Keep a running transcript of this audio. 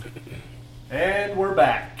And we're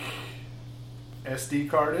back. SD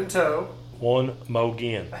card in tow. One mo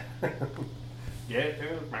again. Get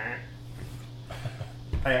to the back.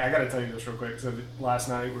 Hey, I gotta tell you this real quick. So last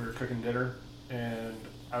night we were cooking dinner, and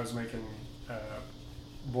I was making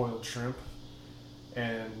boiled shrimp,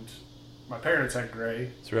 and my parents had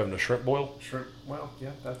gray. So you're having a shrimp boil? Shrimp, well,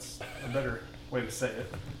 yeah, that's a better way to say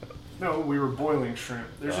it. No, we were boiling shrimp.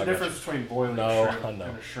 There's a difference between boiling shrimp and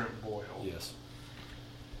a shrimp boil. Yes.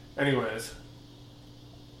 Anyways,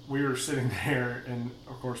 we were sitting there, and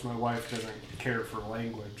of course my wife doesn't care for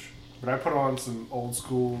language, but I put on some old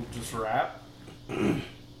school just rap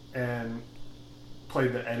and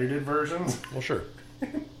played the edited versions. Well, sure.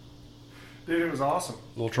 Dude, it was awesome.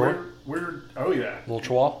 Little Troy? Oh yeah. Little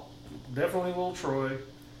Troy? Definitely Little Troy.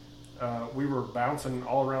 We were bouncing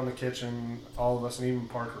all around the kitchen, all of us, and even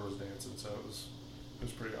Parker was dancing, so it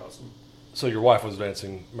was pretty awesome. So your wife was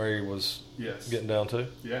dancing. Mary was getting down too?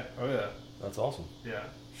 Yeah. Oh yeah. That's awesome. Yeah.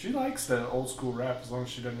 She likes the old school rap as long as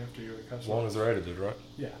she doesn't have to hear the cuss. As long as they're edited, right?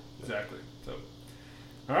 Yeah, exactly. So,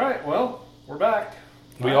 all right, well, we're back.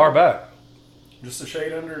 We are back. Just a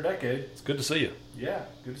shade under a decade. It's good to see you. Yeah,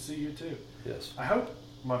 good to see you too. Yes. I hope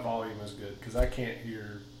my volume is good because I can't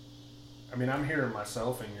hear. I mean, I'm hearing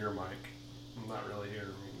myself in your mic. I'm not really hearing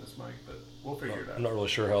me in this mic, but we'll figure it out. I'm not really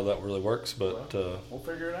sure how that really works, but we'll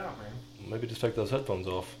figure it out, man. Maybe just take those headphones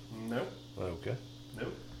off. Nope. Okay.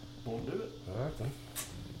 Nope. Won't do it. All right then.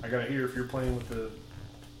 I gotta hear if you're playing with the.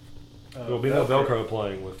 There'll be no Velcro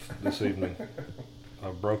playing with this evening.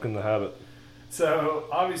 I've broken the habit. So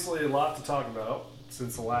obviously a lot to talk about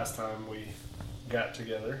since the last time we got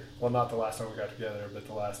together. Well, not the last time we got together, but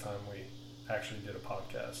the last time we actually did a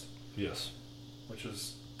podcast. Yes. Which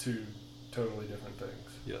is two totally different things.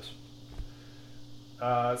 Yes.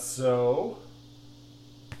 So,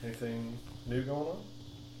 anything new going on?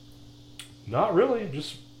 Not really.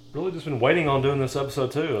 Just been waiting on doing this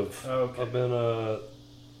episode too. Okay. I've been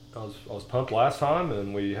I was pumped last time,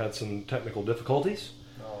 and we had some technical difficulties.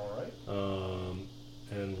 All right.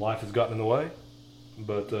 And life has gotten in the way,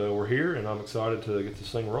 but we're here, and I'm excited to get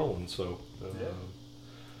this thing rolling. So,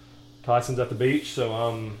 Tyson's at the beach,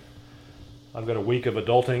 so I've got a week of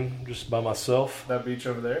adulting just by myself. That beach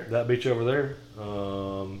over there? That beach over there.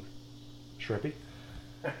 Shrimpy.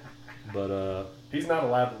 But he's not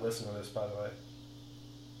allowed to listen to this, by the way.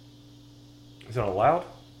 He's not allowed?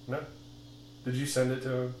 No. Did you send it to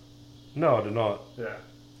him? No, I did not. Yeah.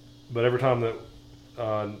 But every time that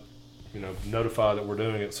notify that we're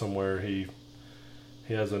doing it somewhere, he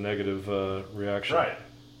has a negative reaction. Right.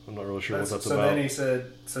 I'm not really sure what that's so about. Then he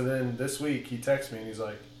said. So then this week he texted me and he's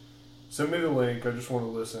like, "Send me the link. I just want to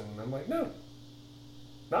listen." And I'm like, "No,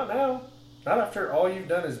 not now. Not after all you've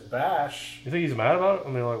done is bash." You think he's mad about it?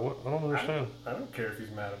 I mean, like, what? I don't understand. I don't care if he's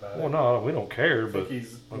mad about it. Well, no, we don't care. But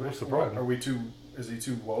he's, what's the problem? Are we too? Is he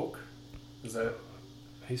too woke? Is that?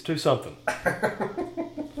 He's too something. I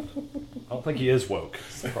don't think he is woke.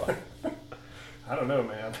 I don't know,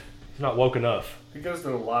 man. He's not woke enough. He goes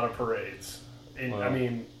to a lot of parades. And, well, I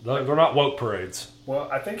mean, they're not woke parades. Well,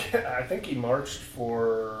 I think he marched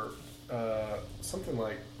for something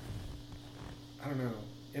like, I don't know,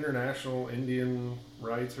 international Indian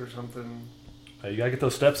rights or something. Hey, you gotta get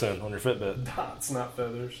those steps in on your Fitbit. Dots, not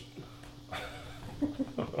feathers.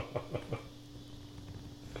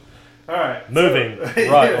 All right. Moving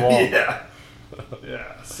right along. Yeah.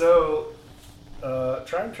 Yeah. So,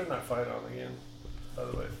 try and turn that fight on again, by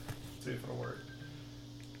the way. See if it'll work.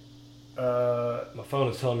 My phone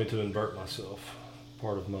is telling me to invert myself.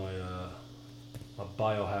 Part of my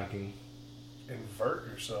biohacking. Invert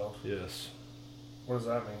yourself? Yes. What does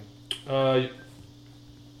that mean?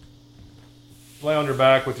 Lay on your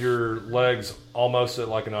back with your legs almost at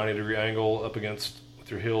like a 90-degree angle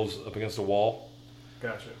with your heels up against a wall.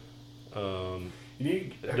 Gotcha.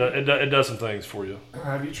 It does some things for you.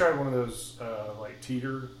 Have you tried one of those like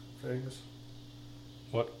teeter things?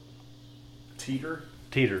 What? Teeter?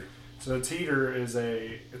 Teeter. So a teeter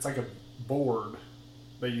it's like a board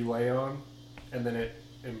that you lay on, and then it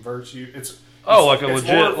inverts you. It's like a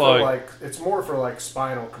legit it's more for like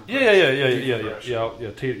spinal compression. Yeah.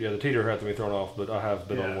 The teeter had to be thrown off, but I have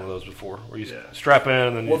been on one of those before, where you strap in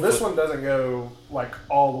and then. Well, this one doesn't go like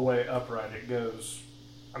all the way upright. It goes,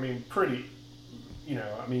 I mean, pretty.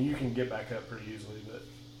 You can get back up pretty easily, but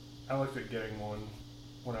I looked at getting one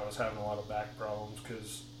when I was having a lot of back problems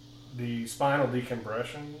because the spinal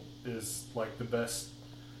decompression is like the best.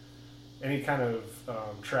 Any kind of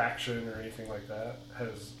traction or anything like that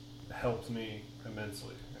has helped me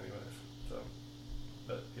immensely. Anyways,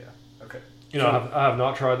 but yeah, okay. I have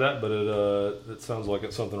not tried that, but it sounds like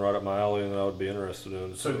it's something right up my alley and that I would be interested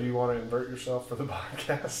in. So do you want to invert yourself for the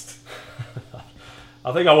podcast?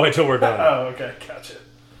 I think I'll wait till we're done. Oh, okay, gotcha.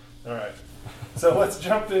 All right. So let's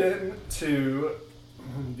jump into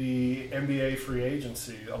the NBA free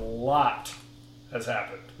agency. A lot has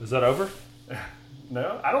happened. Is that over?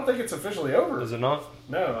 No, I don't think it's officially over. Is it not?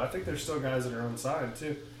 No, I think there's still guys that are unsigned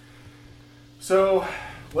too. So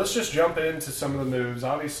let's just jump into some of the moves.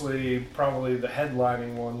 Obviously, probably the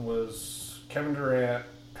headlining one was Kevin Durant,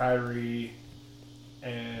 Kyrie,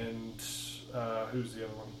 and who's the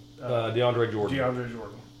other one? DeAndre Jordan. DeAndre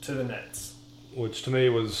Jordan to the Nets. Which to me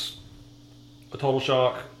was a total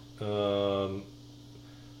shock. I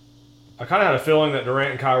kind of had a feeling that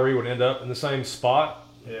Durant and Kyrie would end up in the same spot.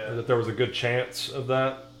 Yeah. That there was a good chance of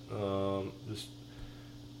that. Just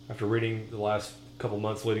after reading the last couple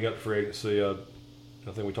months leading up to free agency, I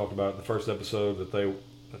think we talked about it in the first episode that I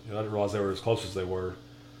didn't realize they were as close as they were.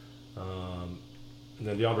 And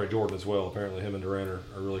then DeAndre Jordan as well. Apparently, him and Durant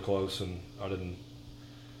are really close, and I didn't.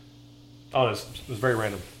 Oh, it was very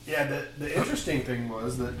random. Yeah, the interesting thing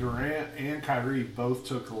was that Durant and Kyrie both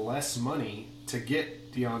took less money to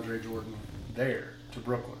get DeAndre Jordan there to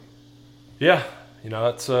Brooklyn. Yeah,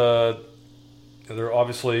 it's they're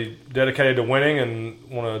obviously dedicated to winning and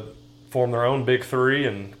want to form their own big three,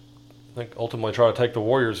 and I think ultimately try to take the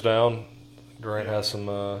Warriors down. Durant has some.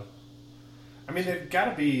 I mean, they've got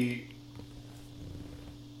to be.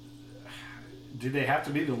 Do they have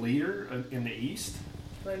to be the leader in the East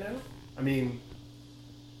right now? I mean,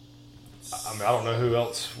 I don't know who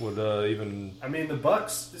else would even. I mean, the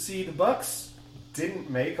Bucks. See, the Bucks didn't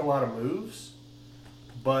make a lot of moves,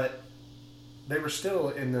 but they were still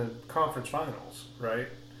in the conference finals, right?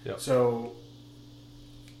 Yep. So,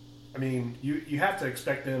 I mean, you have to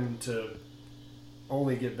expect them to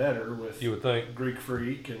only get better with. You would think. Greek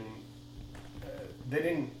Freak, and they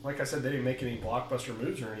didn't. Like I said, they didn't make any blockbuster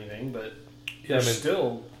moves or anything, but they're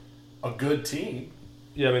still a good team.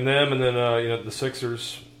 Yeah, I mean them, and then the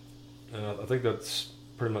Sixers. I think that's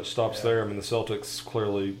pretty much stops there. I mean the Celtics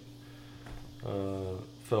clearly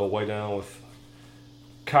fell way down with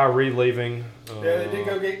Kyrie leaving. Yeah, they did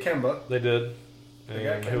go get Kemba. They did. They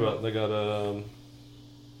got who Kemba. They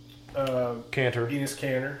got Cantor. Enes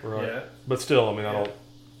Kanter. Right. Yeah. But still, I mean,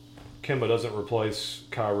 Kemba doesn't replace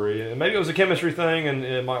Kyrie, and maybe it was a chemistry thing, and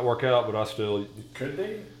it might work out. But I still could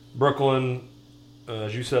be Brooklyn.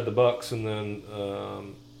 As you said, the Bucks, and then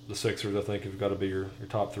the Sixers, I think, have got to be your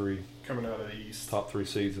top three. Coming out of the East. Top three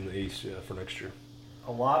seeds in the East, for next year.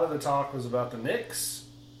 A lot of the talk was about the Knicks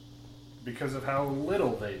because of how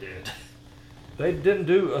little they did. They didn't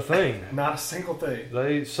do a thing. Not a single thing.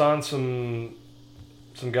 They signed some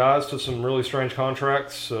guys to some really strange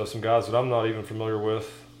contracts, some guys that I'm not even familiar with.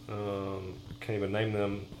 Can't even name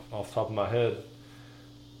them off the top of my head.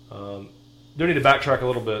 Do need to backtrack a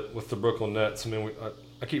little bit with the Brooklyn Nets. I mean,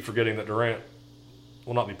 I keep forgetting that Durant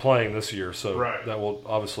will not be playing this year, so that will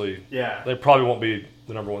obviously they probably won't be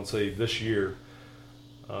the number one seed this year.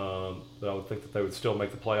 But I would think that they would still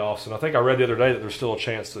make the playoffs. And I think I read the other day that there's still a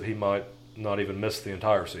chance that he might not even miss the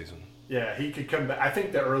entire season. Yeah, he could come back. I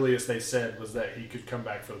think the earliest they said was that he could come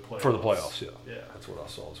back for the playoffs. For the playoffs, yeah. That's what I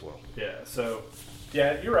saw as well. Yeah, so,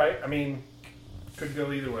 yeah, you're right. I mean, could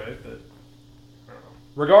go either way, but I don't know.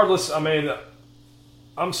 Regardless, I mean,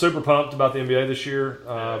 I'm super pumped about the NBA this year.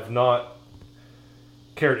 I've not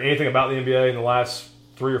cared anything about the NBA in the last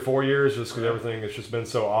 3 or 4 years just because everything has just been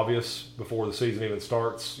so obvious before the season even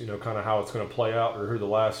starts, kind of how it's going to play out or who the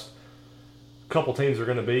last couple teams are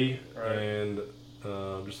going to be. Right. And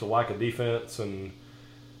just the lack of defense, and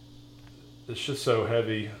it's just so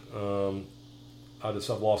heavy. I've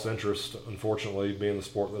lost interest, unfortunately, being the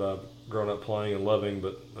sport that I've grown up playing and loving,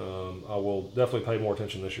 but I will definitely pay more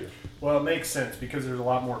attention this year. Well, it makes sense because there's a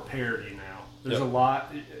lot more parity now. There's a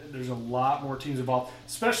lot more teams involved,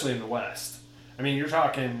 especially in the West. I mean, you're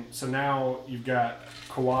talking. So now you've got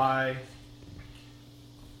Kawhi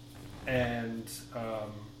and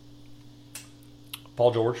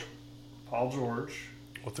Paul George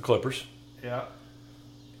with the Clippers. Yeah,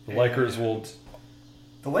 the Lakers will.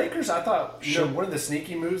 The Lakers, I thought, one of the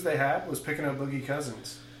sneaky moves they had was picking up Boogie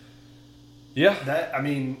Cousins. Yeah,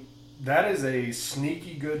 that is a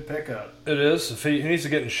sneaky good pickup. It is. If he needs to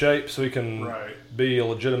get in shape so he can be a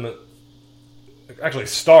legitimate, actually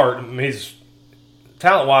start. I mean, he's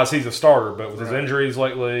talent-wise, he's a starter, but with his injuries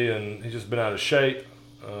lately, and he's just been out of shape.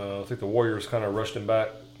 I think the Warriors kind of rushed him back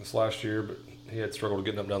this last year, but he had struggled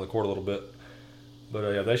getting up and down the court a little bit.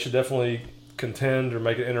 But they should definitely contend or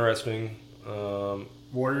make it interesting.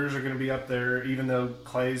 Warriors are going to be up there, even though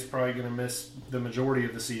Clay's probably going to miss the majority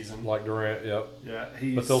of the season. Like Durant, yep. Yeah,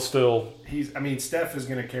 but they'll still. Steph is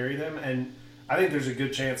going to carry them, and I think there's a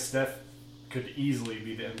good chance Steph could easily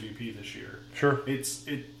be the MVP this year. Sure.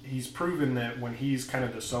 He's proven that when he's kind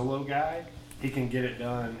of the solo guy, he can get it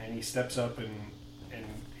done, and he steps up and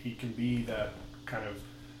he can be that kind of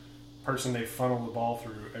person they funnel the ball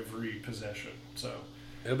through every possession. So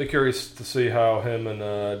it'll be curious to see how him and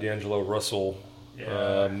D'Angelo Russell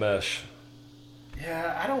mesh.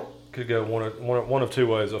 Yeah, I don't. Could go one of two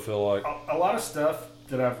ways. I feel like a lot of stuff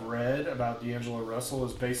that I've read about D'Angelo Russell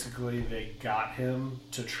is basically they got him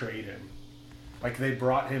to trade him. Like they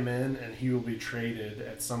brought him in, and he will be traded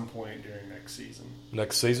at some point during next season.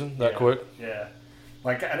 Next season, that quick? Yeah.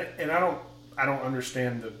 Like, and I don't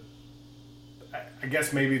understand the. I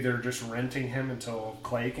guess maybe they're just renting him until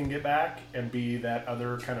Clay can get back and be that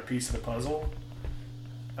other kind of piece of the puzzle.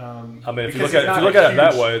 I mean, if you look at it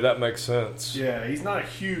that way, that makes sense. Yeah, he's not a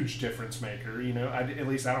huge difference maker. You know, at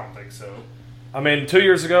least I don't think so. I mean, 2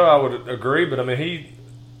 years ago I would agree, but I mean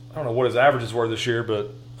I don't know what his averages were this year,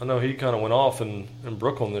 but I know he kind of went off in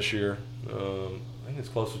Brooklyn this year. I think it's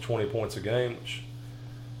close to 20 points a game, which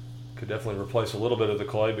could definitely replace a little bit of the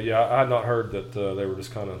Clay. But yeah, I had not heard that they were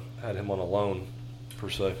just kind of had him on a loan per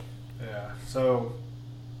se. Yeah. So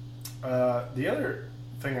the other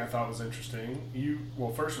thing I thought was interesting,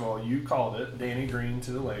 first of all, you called it Danny Green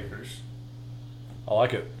to the Lakers. I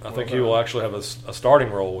like it. I think he will actually have a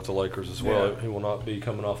starting role with the Lakers as well. Yeah. He will not be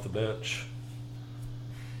coming off the bench.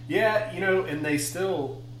 Yeah, and they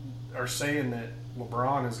still are saying that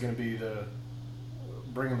LeBron is going to be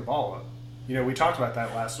bringing the ball up. We talked about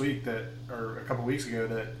that last week or a couple weeks ago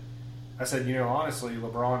that I said, honestly,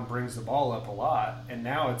 LeBron brings the ball up a lot, and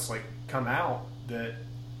now it's like come out that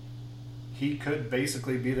he could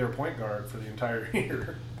basically be their point guard for the entire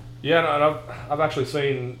year. Yeah, and I've actually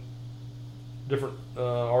seen different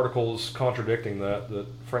articles contradicting that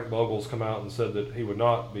Frank Vogel's come out and said that he would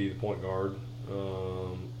not be the point guard.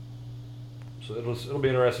 So it'll be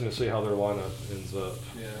interesting to see how their lineup ends up.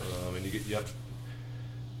 Yeah. I mean, you have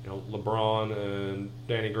LeBron and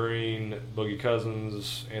Danny Green, Boogie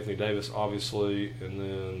Cousins, Anthony Davis, obviously, and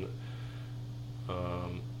then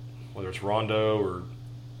whether it's Rondo or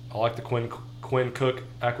I like the Quinn Cook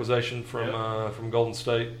acquisition from Golden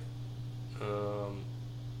State.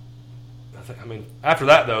 I mean, after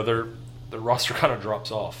that though, their roster kind of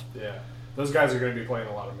drops off. Yeah, those guys are going to be playing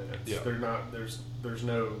a lot of minutes. Yeah. They're not. There's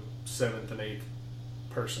no 7th and 8th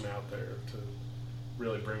person out there to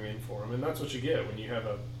really bring in for them, and that's what you get when you have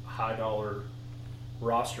a high dollar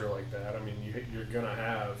roster like that. I mean, you're going to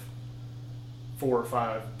have 4 or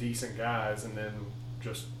 5 decent guys, and then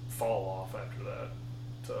just fall off after that.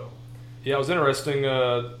 So, yeah, it was interesting.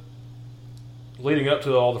 Leading up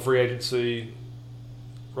to all the free agency.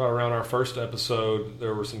 Right around our first episode,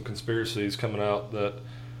 there were some conspiracies coming out that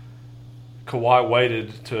Kawhi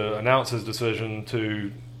waited to announce his decision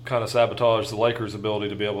to kind of sabotage the Lakers' ability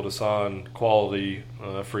to be able to sign quality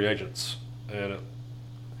free agents. And,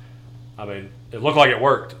 it looked like it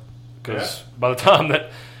worked because by the time that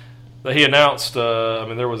he announced,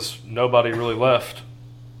 there was nobody really left,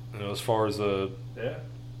 as far as the – yeah.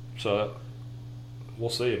 So we'll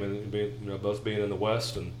see. Both being in the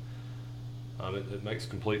West and – it makes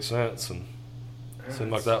complete sense, and it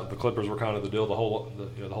seemed like that the Clippers were kind of the deal the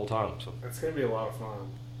whole time. So it's going to be a lot of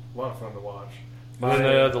fun to watch. And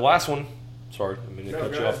then the last one, sorry, I mean to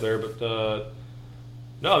cut you off there, but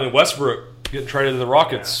Westbrook getting traded to the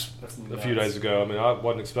Rockets a few days ago. I mean, I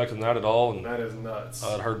wasn't expecting that at all, and that is nuts.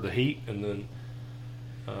 I'd heard the Heat, and then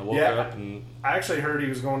woke up and I actually heard he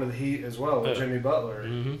was going to the Heat as well with Jimmy Butler,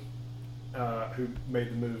 mm-hmm. Who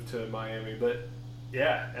made the move to Miami. But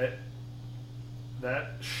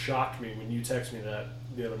that shocked me when you texted me that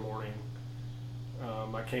the other morning.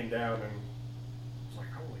 I came down and was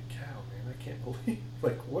like, holy cow, man, I can't believe,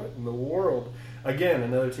 what in the world? Again,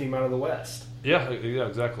 another team out of the West. Yeah,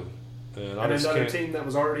 exactly. And another team that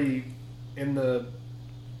was already in the,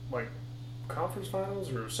 conference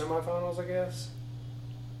finals or semifinals, I guess.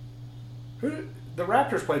 The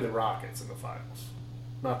Raptors played the Rockets in the finals,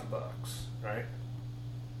 not the Bucks, right?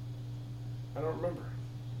 I don't remember.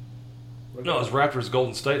 No, it was Raptors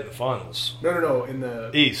Golden State in the finals. No, in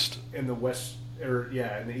the East. In the West, in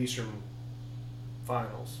the Eastern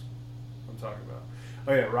finals. I'm talking about.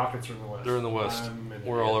 Oh yeah, Rockets are in the West. They're in the West.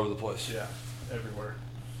 We're all over the place. Yeah, everywhere.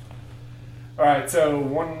 All right, so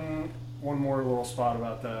one more little spot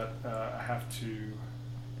about that. I have to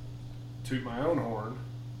toot my own horn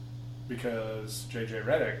because JJ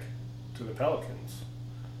Redick to the Pelicans,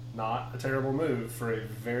 not a terrible move for a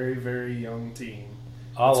very, very young team.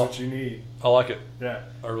 That's what you need. I like it. Yeah.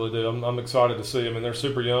 I really do. I'm excited to see. I mean, they're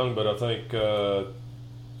super young, but I think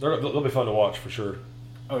they'll be fun to watch for sure.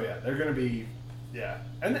 Oh, yeah. They're going to be Yeah,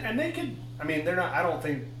 and they could. I mean, they're not. I don't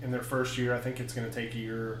think in their first year. I think it's going to take a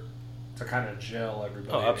year to kind of gel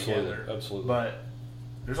everybody together. Absolutely. But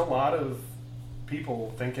there's a lot of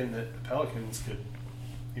people thinking that the Pelicans could.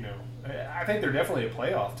 You know, I think they're definitely a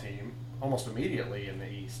playoff team almost immediately in the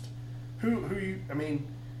East. Who you? I mean,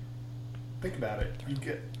 think about it. You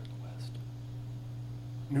get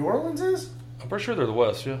New Orleans is. I'm pretty sure they're the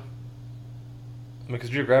West. Yeah. I mean, because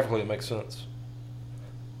geographically it makes sense.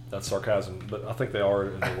 That's sarcasm, but I think they are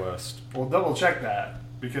in the West. Well, double check that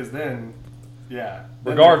because then, yeah.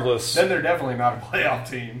 Regardless, then they're definitely not a playoff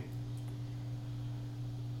team.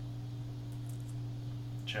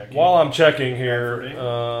 Checking. While I'm checking here,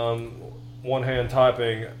 one hand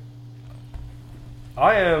typing,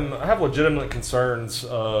 I have legitimate concerns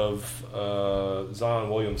of Zion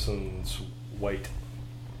Williamson's weight.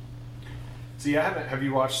 See, I haven't. Have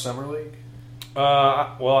you watched Summer League?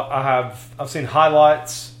 Well, I have. I've seen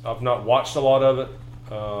highlights. I've not watched a lot of it.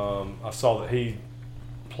 I saw that he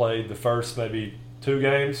played the first maybe 2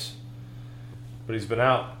 games, but he's been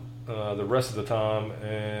out the rest of the time,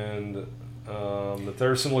 and that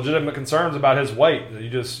there's some legitimate concerns about his weight.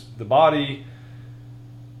 The body.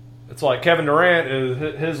 It's like Kevin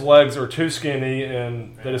Durant. His legs are too skinny,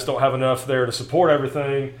 and they just don't have enough there to support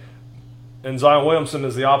everything. And Zion Williamson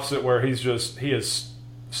is the opposite, where he is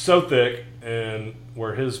so thick, and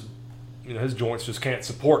where his joints just can't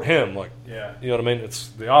support him. Like, yeah, you know what I mean? It's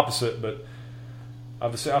the opposite. But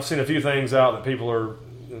I've seen a few things out that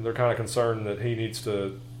they're kind of concerned that he needs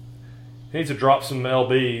to drop some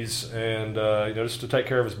lbs and just to take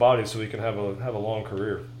care of his body so he can have a long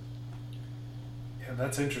career. Yeah,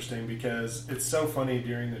 that's interesting because it's so funny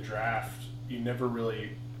during the draft. You never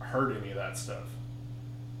really heard any of that stuff.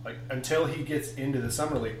 Like, until he gets into the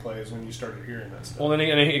Summer League plays when you started hearing that stuff. Well, then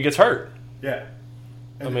he gets hurt. Yeah.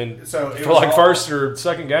 And I mean, so for like first or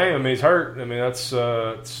second game, I mean, he's hurt. I mean, that's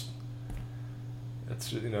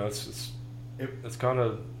it's kind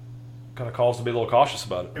of calls to be a little cautious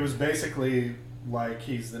about it. It was basically like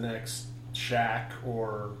he's the next Shaq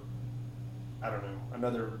or, I don't know,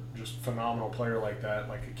 another just phenomenal player like that,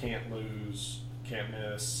 like a can't lose, can't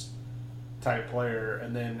miss type player,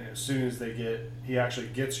 and then as soon as he actually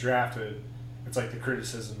gets drafted, it's like the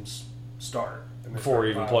criticisms start. Before he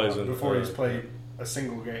even plays before he's played a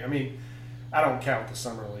single game. I mean, I don't count the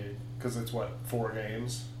Summer League because it's 4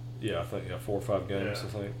 games? Yeah, I think 4 or 5 games. Yeah.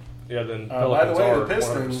 I think. Yeah, then by the way, are the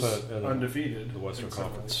Pistons 100% undefeated. The Western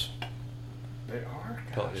Conference. They are.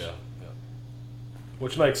 Gosh. Yeah.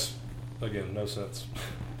 Which makes no sense.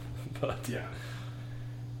 But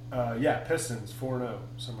Pistons 4-0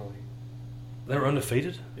 Summer League. They were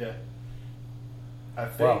undefeated? Yeah. I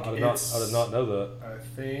think I did not know that. I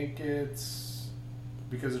think it's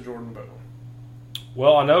because of Jordan Bowen.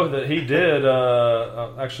 Well, I know that he did.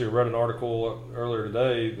 I actually read an article earlier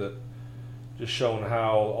today that just showing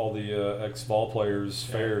how all the ex-ball players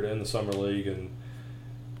fared in the Summer League, and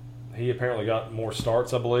he apparently got more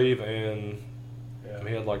starts, I believe, and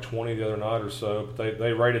he had like 20 the other night or so. But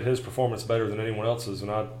they rated his performance better than anyone else's,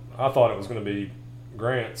 and I thought it was going to be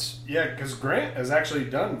Grant's. Yeah, because Grant has actually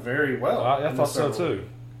done very well. I thought so too.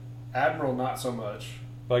 Admiral, not so much.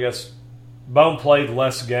 But I guess Bone played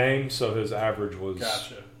less games, so his average was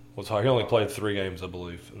high. He only played 3 games, I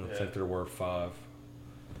believe, and I think there were 5.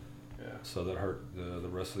 Yeah. So that hurt the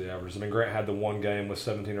rest of the averages. I mean, Grant had the 1 game with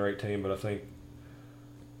 17 or 18, but I think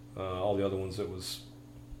all the other ones it was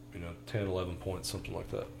 10, 11 points, something like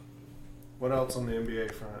that. What else on the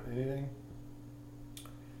NBA front? Anything?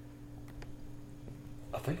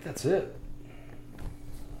 I think that's it.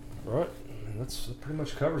 Right. That pretty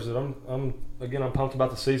much covers it. I'm pumped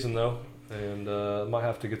about the season though, and I might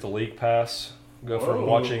have to get the league pass. Go from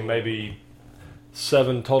watching maybe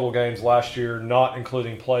 7 total games last year, not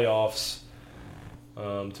including playoffs,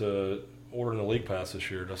 to ordering the league pass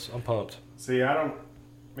this year. I'm pumped. See, I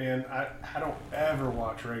don't ever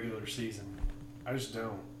watch regular season. I just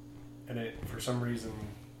don't. And for some reason,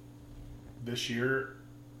 this year,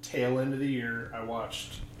 tail end of the year, I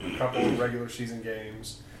watched a couple of regular season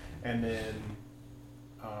games, and then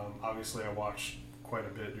obviously I watched quite a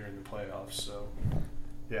bit during the playoffs. So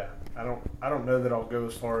yeah, I don't know that I'll go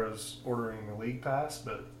as far as ordering the league pass,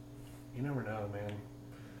 but you never know, man.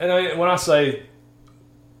 And when I say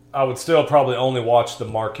I would still probably only watch the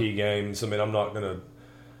marquee games, I mean, I'm not going to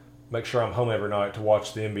make sure I'm home every night to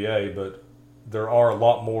watch the NBA, but there are a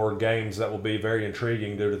lot more games that will be very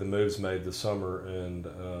intriguing due to the moves made this summer. And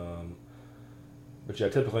but yeah,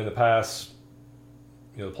 typically in the past,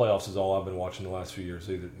 the playoffs is all I've been watching the last few years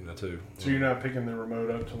either, too. So you're not picking the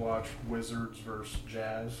remote up to watch Wizards versus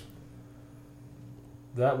Jazz?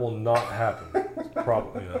 That will not happen.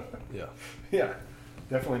 Probably. Yeah. Yeah,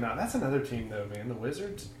 definitely not. That's another team, though, man. The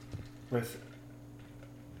Wizards with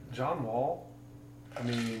John Wall. I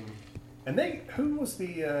mean, and they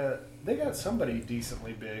got somebody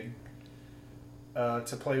decently big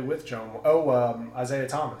to play with John Wall. Oh, Isaiah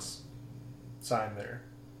Thomas signed there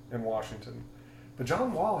in Washington. But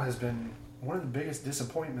John Wall has been one of the biggest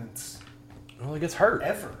disappointments. Well, he gets hurt.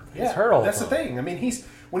 Ever. He gets hurt all the time. That's the thing. I mean,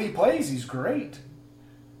 when he plays, he's great.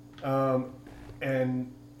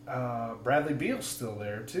 And Bradley Beal's still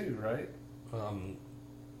there too, right?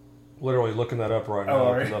 Literally looking that up right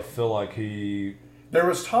now because I feel like there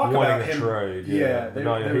was talk about him trade. He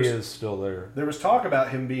is still there. There was talk about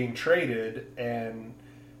him being traded, and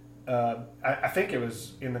I think it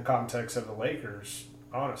was in the context of the Lakers.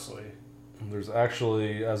 Honestly, there's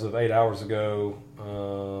actually, as of 8 hours ago,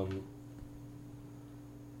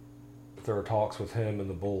 there are talks with him and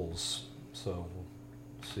the Bulls. So we'll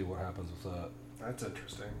see what happens with that. That's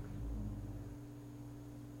interesting.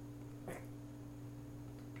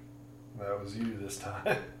 That was you this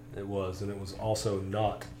time. It was, and it was also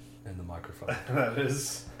not in the microphone. That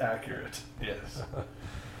is accurate. Yes.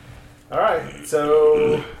 All right.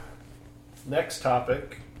 So, next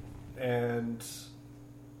topic, and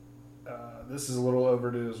this is a little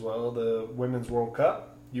overdue as well. The Women's World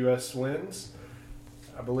Cup. U.S. wins.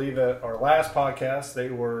 I believe at our last podcast, they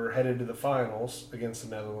were headed to the finals against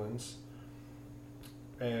the Netherlands.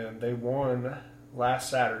 And they won last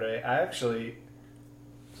Saturday. I actually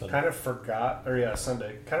kind of forgot,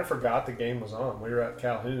 Sunday. Kind of forgot the game was on. We were at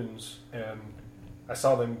Calhoun's, and I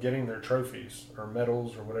saw them getting their trophies or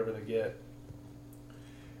medals or whatever they get.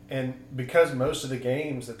 And because most of the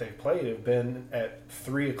games that they've played have been at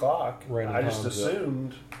 3 o'clock, I just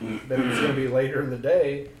assumed that it was going to be later in the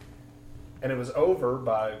day, and it was over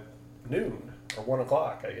by noon or 1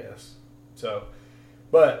 o'clock, I guess. So,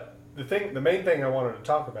 but the main thing I wanted to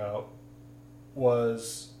talk about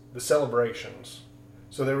was the celebrations.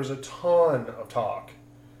 So there was a ton of talk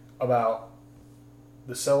about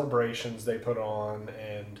the celebrations they put on,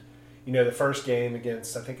 and the first game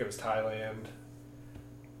against, I think it was Thailand,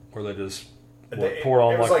 where they just poured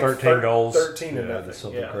on like 13 goals, 13 to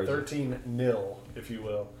nothing, yeah, 13-0, if you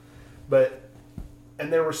will.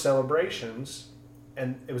 And there were celebrations,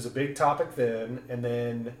 and it was a big topic then. And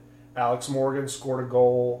then Alex Morgan scored a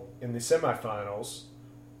goal in the semifinals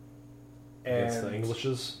against the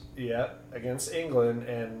Englishes. Yeah, against England,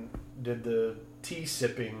 and did the tea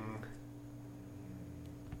sipping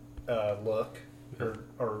look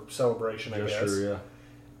or celebration, I guess. Yeah.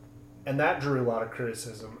 And that drew a lot of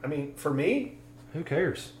criticism. I mean, for me, who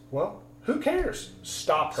cares? Well, who cares?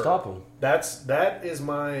 Stop her. Stop them. That is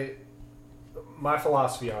my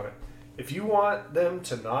philosophy on it. If you want them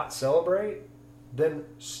to not celebrate, then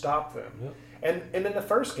stop them. Yep. And in the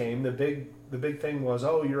first game, the big thing was,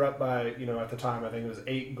 you're up by, at the time I think it was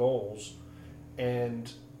 8 goals,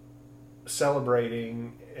 and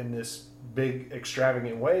celebrating in this big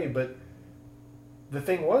extravagant way. But the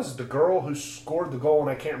thing was, the girl who scored the goal, and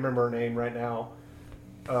I can't remember her name right now,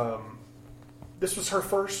 this was her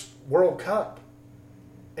first World Cup,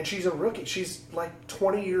 and she's a rookie. She's like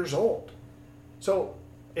 20 years old. So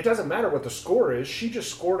it doesn't matter what the score is. She just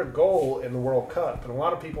scored a goal in the World Cup. And a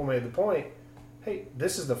lot of people made the point, hey,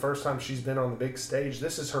 this is the first time she's been on the big stage.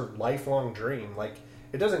 This is her lifelong dream. Like,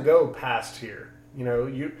 it doesn't go past here.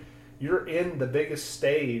 You're in the biggest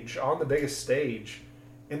stage, on the biggest stage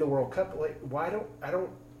in the World Cup. Like, I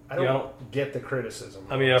don't get the criticism.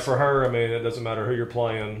 I mean, for her, it doesn't matter who you're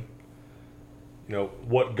playing,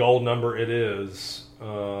 what goal number it is.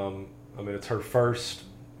 It's her first.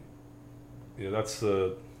 That's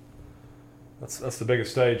the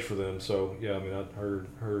biggest stage for them. So yeah, her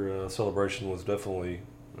celebration was definitely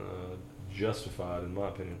justified in my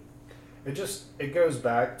opinion. It goes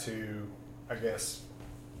back to, I guess,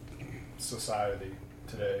 society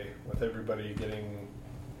today with everybody getting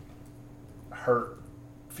hurt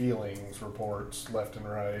feelings reports left and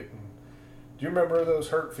right. And do you remember those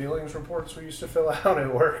hurt feelings reports we used to fill out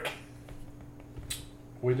at work?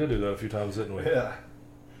 We did do that a few times, didn't we? Yeah.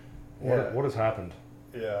 What has happened?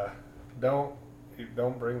 Yeah. Don't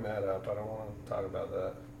bring that up. I don't want to talk about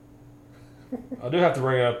that. I do have to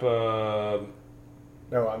bring up...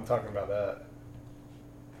 No, I'm talking about that.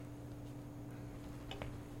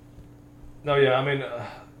 No, yeah,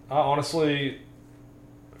 I honestly,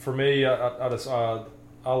 for me, I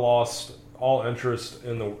lost all interest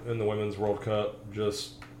in the Women's World Cup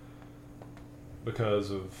just because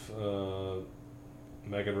of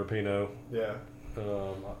Megan Rapinoe. Yeah.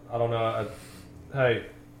 I don't know.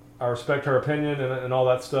 I respect her opinion and all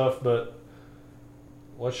that stuff, but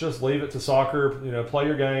let's just leave it to soccer. Play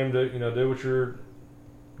your game. Do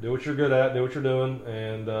what you're good at. Do what you're doing,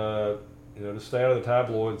 and just stay out of the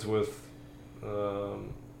tabloids with.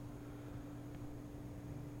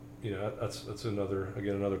 That's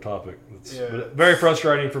another topic. It's very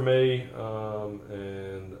frustrating for me,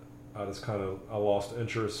 and I lost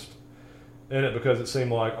interest in it because it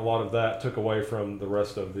seemed like a lot of that took away from the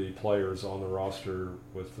rest of the players on the roster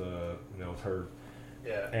with with her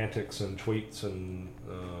antics and tweets and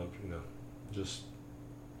just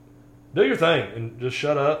do your thing and just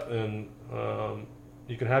shut up and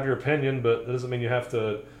you can have your opinion, but that doesn't mean you have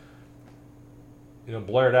to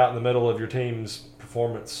blare it out in the middle of your team's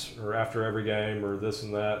performance or after every game or this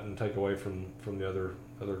and that and take away from the other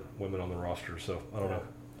women on the roster. So I don't know.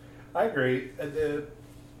 I agree.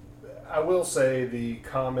 I will say the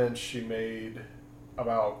comments she made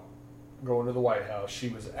about going to the White House, she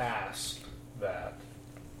was asked that.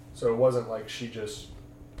 So it wasn't like she just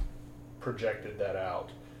projected that out.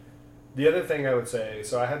 The other thing I would say,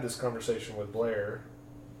 so I had this conversation with Blair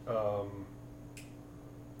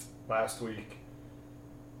last week,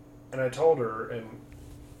 and I told her, and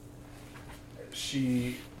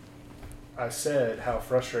I said how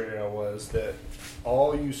frustrated I was that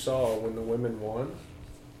all you saw when the women won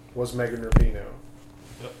was Megan Rapinoe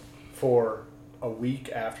for a week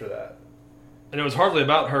after that. And it was hardly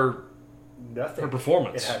about her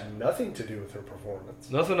performance. It had nothing to do with her performance.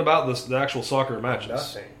 Nothing about the actual soccer matches.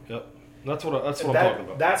 Nothing. Yep. That's what I'm talking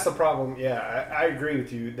about. That's the problem. Yeah, I agree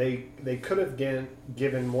with you. They could have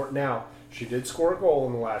given more. Now, she did score a goal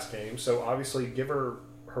in the last game, so obviously give her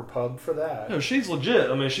pub for that. No, she's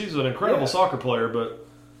legit. I mean, she's an incredible soccer player, but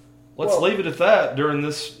let's leave it at that during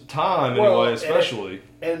this time anyway, especially.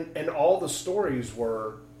 And all the stories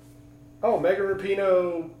were, Megan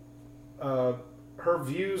Rapinoe, her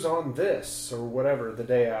views on this or whatever the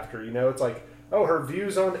day after. It's like, her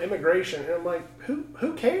views on immigration, and I'm like,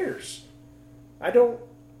 who cares? I don't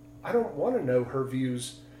want to know her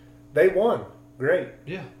views. They won, great.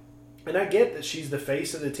 Yeah. And I get that she's the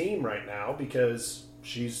face of the team right now because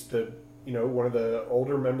she's the one of the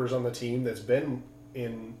older members on the team that's been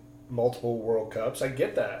in multiple World Cups. I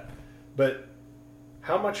get that, but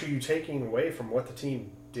how much are you taking away from what the team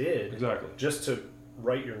did? Exactly. Just to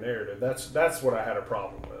write your narrative. That's what I had a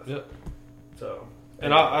problem with. Yep. So.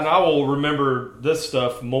 And I will remember this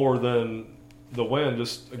stuff more than the win,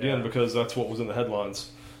 just again because that's what was in the headlines.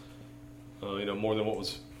 More than what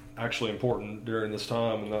was actually important during this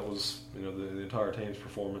time, and that was the entire team's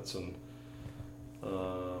performance and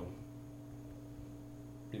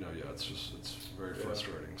it's very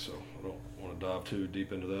frustrating. So I don't want to dive too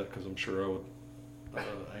deep into that because I'm sure I would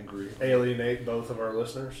alienate both of our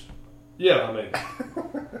listeners. Yeah, I mean.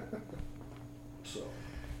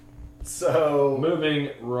 So moving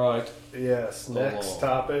right. Yes. Next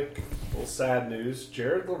topic. A little sad news.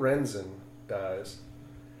 Jared Lorenzen dies.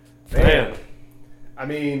 Man. I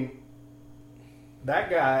mean, that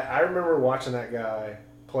guy. I remember watching that guy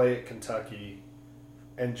play at Kentucky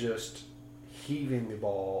and just heaving the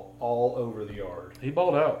ball all over the yard. He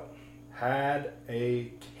balled out. Had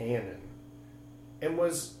a cannon, and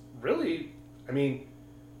was really. I mean,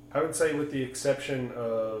 I would say with the exception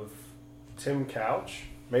of Tim Couch,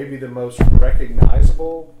 maybe the most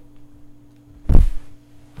recognizable.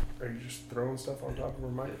 Are you just throwing stuff on top of a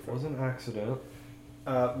microphone? It was an accident.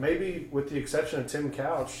 Maybe with the exception of Tim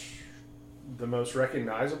Couch, the most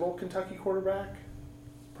recognizable Kentucky quarterback,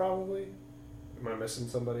 probably. Am I missing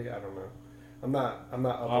somebody? I don't know. I'm not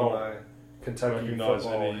up on my Kentucky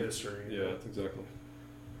football history. Yeah, exactly.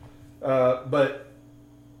 But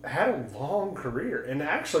had a long career and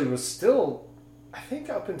actually was still, I think,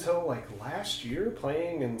 up until like last year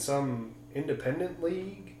playing in some independent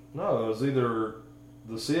league. No, it was either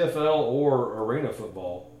the CFL or arena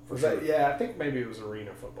football. I think maybe it was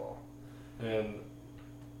arena football. And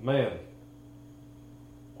man,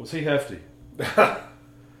 was he hefty.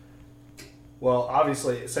 Well,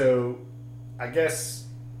 obviously, so I guess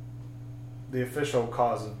the official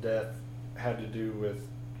cause of death had to do with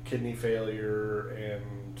kidney failure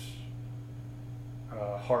and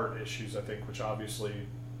heart issues, I think, which obviously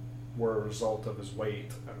were a result of his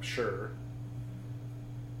weight, I'm sure.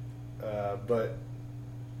 But,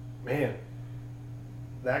 man,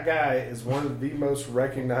 that guy is one of the most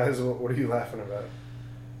recognizable. What are you laughing about?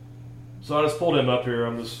 So I just pulled him up here.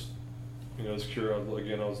 I'm just, just curious.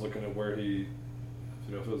 Again, I was looking at where he,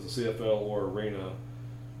 if it was the CFL or arena.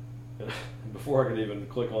 And before I could even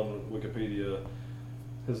click on Wikipedia,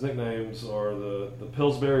 his nicknames are the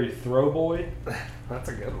Pillsbury Throw Boy. That's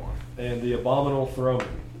a good one. And the Abominable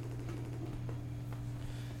Throwman.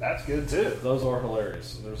 That's good too. Those are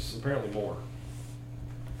hilarious. There's apparently more.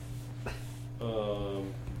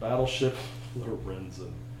 Battleship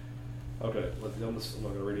Lorenzen. Okay, I'm not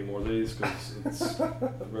going to read any more of these because it's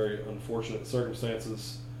very unfortunate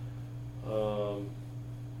circumstances. So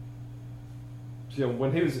yeah,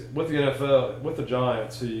 when he was with the NFL, with the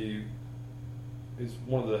Giants, he's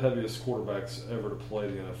one of the heaviest quarterbacks ever to play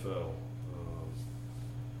the NFL.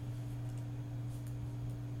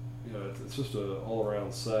 It's just an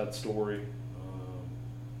all-around sad story.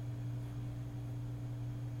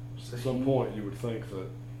 At some point, you would think that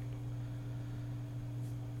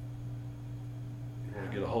you want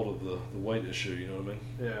to get a hold of the weight issue. You know what I mean?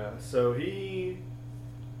 Yeah. So he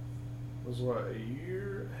was a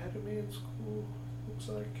year ahead of me in school. Looks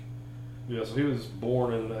like. Yeah. So he was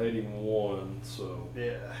born in '81. So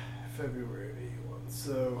yeah, February of '81.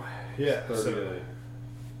 So yeah, 38. So,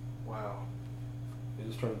 wow. He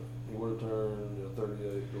would have turned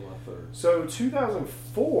 38 July 3rd. So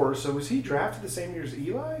 2004. So was he drafted the same year as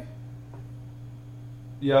Eli?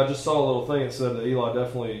 Yeah, I just saw a little thing that said that Eli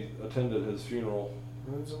definitely attended his funeral.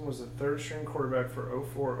 Lorenzen was the third-string quarterback for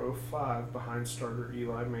 04-05 behind starter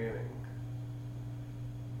Eli Manning.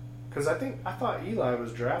 Because I thought Eli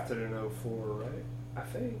was drafted in 04, right? I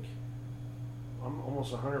think. I'm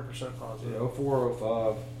almost 100% positive. Yeah, 04,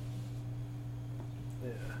 05.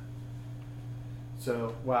 Yeah.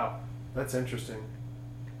 So, wow. That's interesting.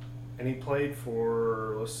 And he played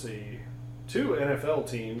for, let's see, 2 NFL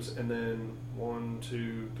teams, and then 1,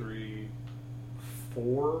 2, 3,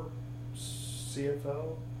 4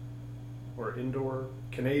 CFL or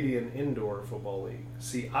Canadian Indoor Football League,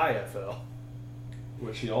 CIFL.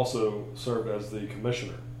 Which he also served as the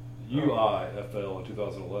commissioner, UIFL in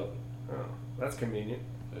 2011. Oh, that's convenient.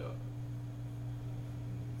 Yeah.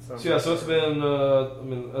 So it's been,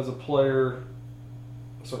 as a player,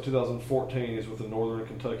 so 2014 he's with the Northern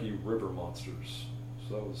Kentucky River Monsters.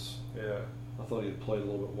 So that was, I thought he had played a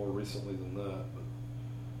little bit more recently than that. But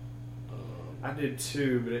I did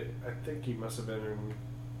too, but I think he must have been in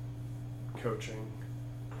coaching.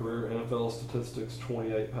 Career NFL statistics,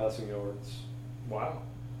 28 passing yards. Wow.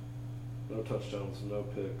 No touchdowns, no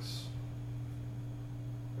picks.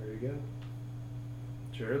 There you go.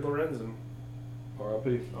 Jared Lorenzen.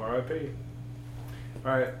 R.I.P. R.I.P.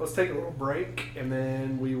 All right, let's take a little break, and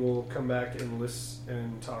then we will come back and listen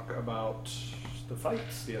and talk about the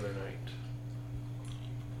fights the other night.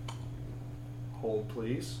 Hold,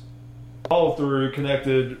 please. All through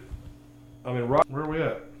connected. Right, where are we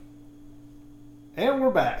at? And we're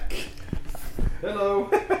back. Hello.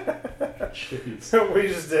 Jeez. We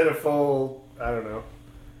just did a full,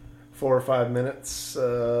 4 or 5 minutes,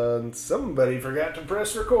 and somebody forgot to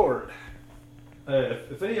press record. Hey,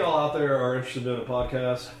 if any of y'all out there are interested in a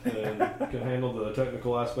podcast and can handle the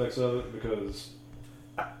technical aspects of it, because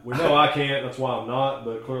we know I can't, that's why I'm not,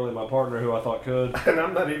 but clearly my partner, who I thought could, and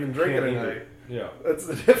I'm not even drinking tonight. Yeah, that's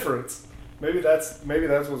the difference. Maybe that's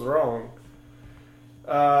what's wrong.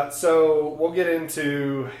 So we'll get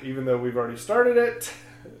into, even though we've already started it,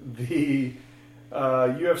 the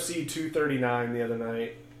UFC 239 the other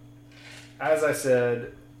night. As I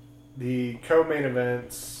said, the co-main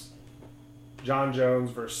events, John Jones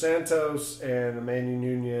versus Santos and Amanda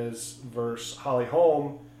Nunes versus Holly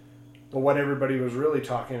Holm. But what everybody was really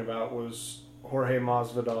talking about was Jorge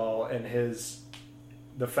Masvidal and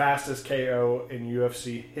the fastest KO in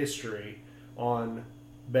UFC history on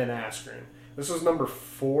Ben Askren. This was number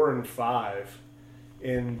 4 and 5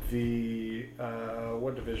 in the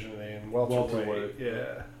what division are they in? Welterweight.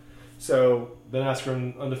 Yeah. So Ben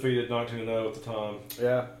Askren undefeated, 19-0 at the time.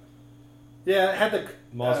 Yeah. Yeah, it had the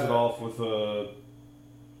Masvidal with a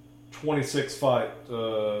 26 fight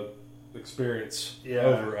experience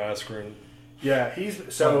over Askren. Yeah, he's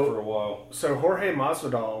for a while. So Jorge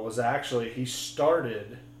Masvidal was he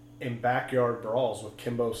started in backyard brawls with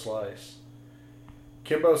Kimbo Slice.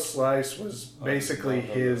 Kimbo Slice was basically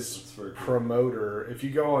his promoter. If you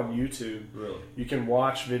go on YouTube, you can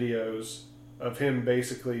watch videos of him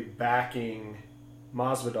basically backing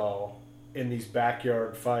Masvidal in these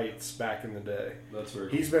backyard fights back in the day. That's very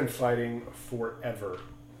cool. He's been fighting forever.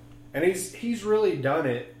 And he's really done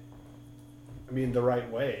it, the right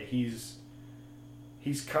way. He's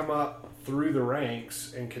come up through the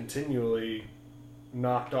ranks and continually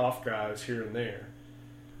knocked off guys here and there.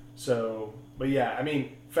 So, but yeah,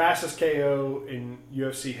 fastest KO in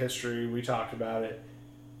UFC history, we talked about it.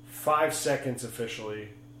 5 seconds officially.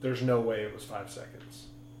 There's no way it was 5 seconds.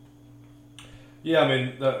 Yeah,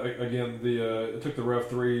 it took the ref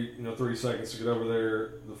 3 seconds to get over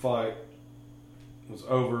there. The fight was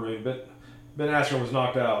over. Ben Askren was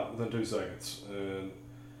knocked out within 2 seconds, and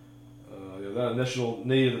that initial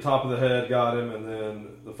knee to the top of the head got him, and then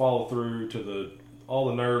the follow through to the all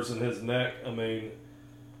the nerves in his neck. I mean,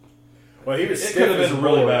 well, he was. It could have been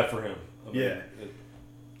really bad for him. I mean, yeah.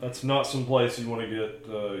 That's not some place you want to get.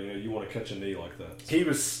 You want to catch a knee like that. He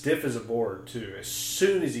was stiff as a board too. As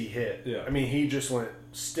soon as he hit, yeah. I mean, he just went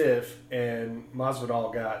stiff, and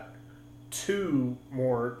Masvidal got 2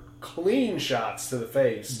 more clean shots to the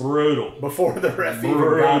face. Brutal. Before the ref even got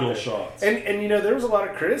there. Brutal shots. And there was a lot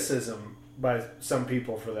of criticism by some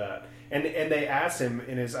people for that. And they asked him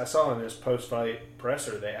I saw in his post fight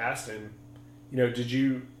presser, they asked him, did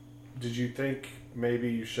you think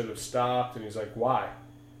maybe you should have stopped? And he's like, why?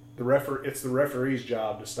 It's the referee's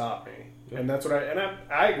job to stop me. Yep. And that's what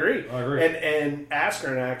I agree. I agree. And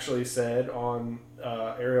Askren actually said on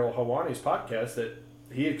Ariel Helwani's podcast that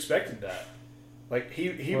he expected that. Like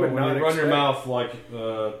he would not run your mouth like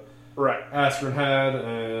right. Askren had,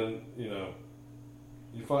 and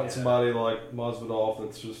you fight somebody like Masvidal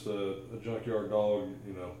that's just a junkyard dog.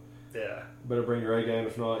 Yeah. Better bring your A game.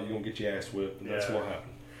 If not, you're gonna get your ass whipped, and that's what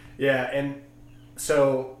happened. Yeah, and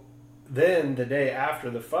so then the day after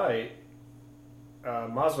the fight,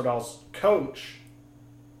 Masvidal's coach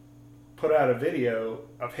put out a video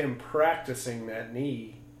of him practicing that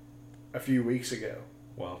knee a few weeks ago.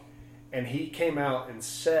 Wow. And he came out and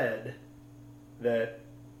said that,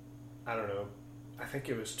 I don't know, I think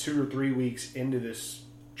it was 2 or 3 weeks into this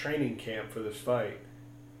training camp for this fight,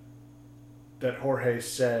 that Jorge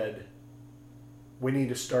said, we need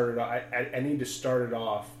to start it off. I need to start it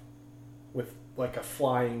off with like a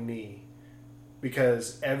flying knee,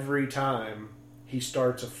 because every time he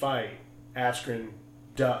starts a fight, Askren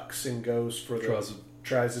ducks and goes for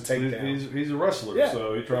tries to take down. He's a wrestler,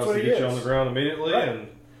 so he tries to get you on the ground immediately, right.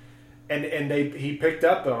 and he picked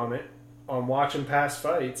up on it on watching past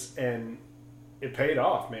fights, and it paid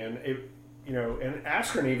off, man. And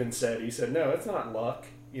Askren even said, no, it's not luck,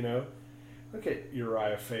 Look at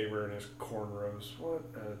Uriah Faber and his cornrows. What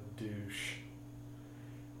a douche.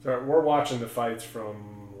 So we're watching the fights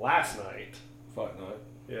from last night. Fight night.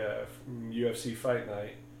 Yeah, from UFC Fight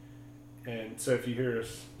Night. And so if you hear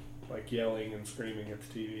us like yelling and screaming at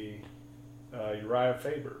the TV, Uriah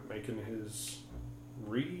Faber making his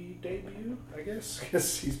re-debut, I guess.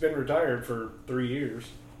 Because he's been retired for 3 years.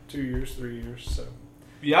 2 years, 3 years, so...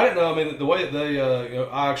 Yeah, I didn't know. I mean, the way that they,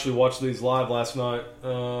 I actually watched these live last night,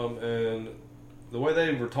 and the way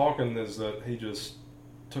they were talking is that he just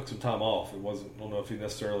took some time off. It wasn't. I don't know if he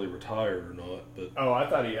necessarily retired or not, but I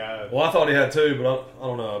thought he had. Well, I thought he had too, but I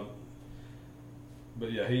don't know.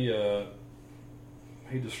 But yeah,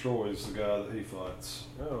 he destroys the guy that he fights.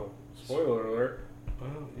 Oh, spoiler alert!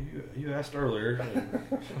 Well, you asked earlier.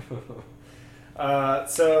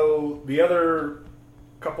 So the other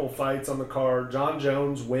couple fights on the card, John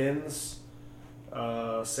Jones wins.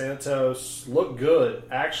 Santos looked good.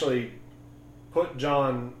 Actually, put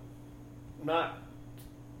John not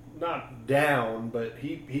down, but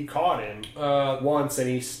he caught him once, and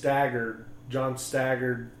he staggered. John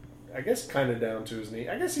staggered, I guess, kind of down to his knee.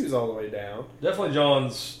 I guess he was all the way down. Definitely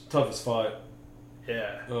John's toughest fight.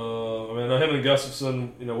 Yeah. I mean, him and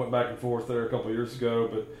Gustafsson, went back and forth there a couple of years ago,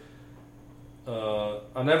 but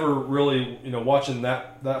I never really, watching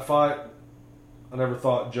that fight, I never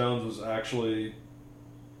thought Jones was actually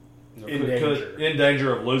in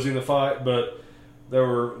danger of losing the fight, but there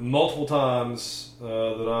were multiple times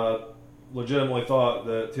that I legitimately thought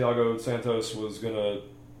that Thiago Santos was going to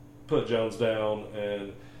put Jones down,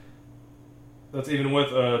 and that's even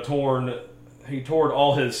with he tore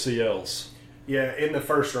all his CLs. Yeah, in the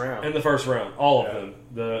first round. All of them.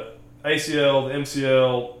 The ACL, the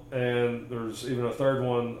MCL, and there's even a third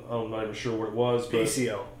one. I'm not even sure what it was. But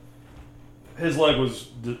PCL. His leg was,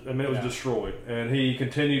 it was destroyed, and he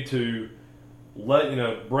continued to bring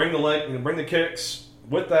the kicks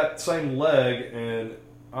with that same leg, and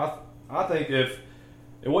I think if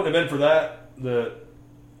it wouldn't have been for that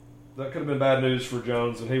could have been bad news for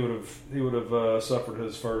Jones, and he would have suffered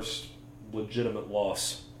his first legitimate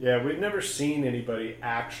loss. Yeah, we've never seen anybody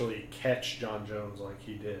actually catch John Jones like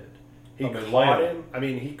he did. He caught him. I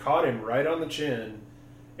mean, he caught him right on the chin,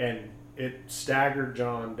 and it staggered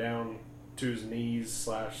John down to his knees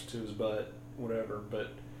 / to his butt, whatever.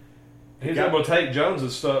 But he's able to take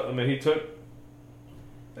Jones's stuff. I mean, he took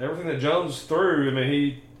everything that Jones threw. I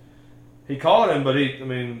mean, he caught him, but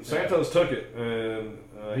Santos took it, and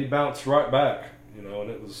he bounced right back. And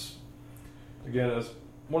it was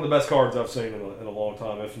one of the best cards I've seen in a long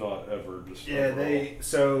time, if not ever. Just overall.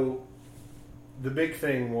 So the big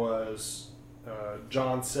thing was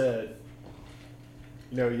John said,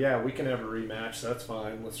 we can have a rematch. That's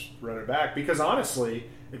fine. Let's run it back. Because honestly,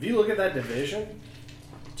 if you look at that division,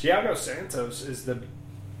 Thiago Santos is the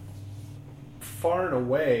far and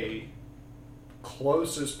away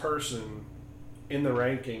closest person in the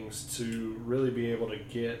rankings to really be able to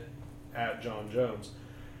get at John Jones.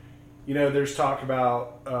 You know, there's talk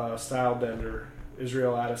about Stylebender,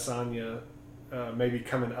 Israel Adesanya, maybe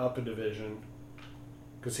coming up a division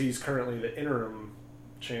because he's currently the interim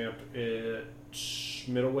champ at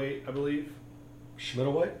middleweight, I believe.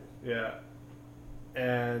 Middleweight? Yeah.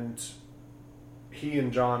 And he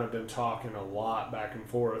and John have been talking a lot back and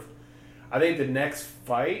forth. I think the next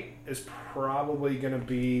fight is probably going to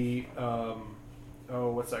be,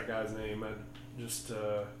 what's that guy's name?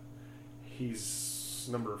 He's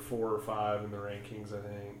number 4 or 5 in the rankings, I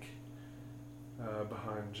think,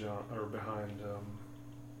 behind John or behind.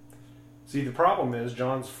 See, the problem is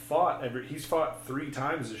John's he's fought 3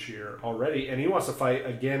 times this year already, and he wants to fight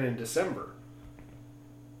again in December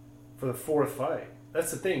for the 4th fight.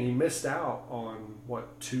 That's the thing. He missed out on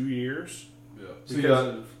 2 years? Yeah. Because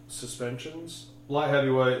of suspensions. Light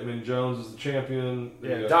heavyweight. I mean, Jones is the champion.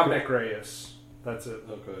 Yeah, Dominic Reyes. That's it.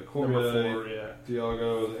 Okay. Number 4. Yeah.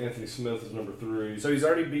 Thiago. Anthony Smith is number 3. So he's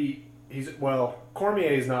already beat.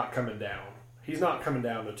 Cormier is not coming down. He's not coming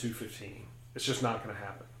down to 215. It's just not going to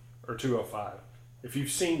happen. Or 205. If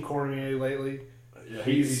you've seen Cormier lately, yeah,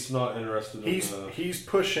 he's not interested. He's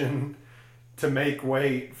pushing to make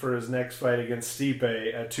weight for his next fight against Stipe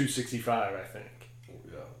at 265, I think.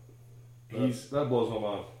 Yeah. That blows my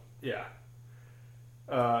mind. Yeah.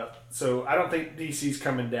 So I don't think DC's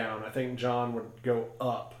coming down. I think John would go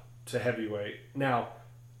up to heavyweight. Now,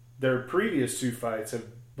 their previous 2 fights have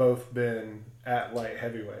both been at light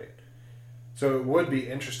heavyweight. So it would be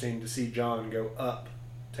interesting to see John go up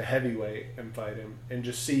to heavyweight and fight him and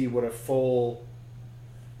just see what a full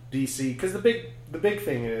DC, because the big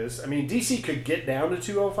thing is, I mean, DC could get down to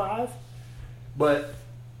 205, but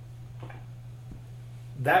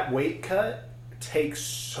that weight cut takes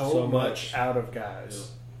so much out of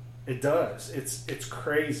guys. Yeah. It does. It's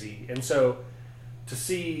crazy. And so to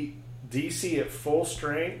see DC at full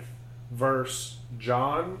strength versus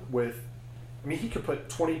John with, I mean, he could put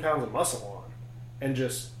 20 pounds of muscle on and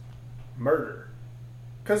just murder.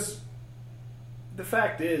 Because the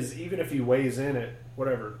fact is, even if he weighs in at,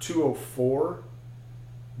 204,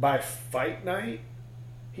 by fight night,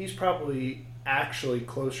 he's probably actually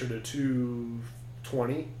closer to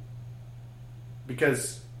 220.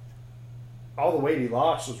 Because all the weight he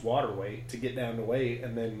lost was water weight to get down to weight,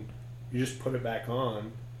 and then you just put it back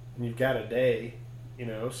on, and you've got a day,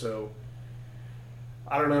 so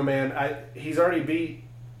I don't know, man. He's already beat,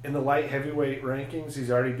 in the light heavyweight rankings, he's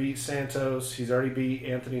already beat Santos. He's already beat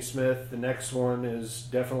Anthony Smith. The next one is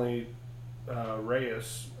definitely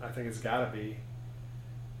Reyes. I think it's got to be.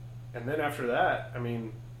 And then after that, I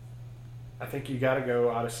mean, I think you got to go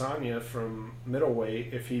Adesanya from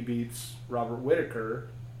middleweight if he beats Robert Whittaker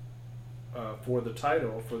for the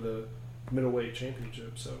title, for the middleweight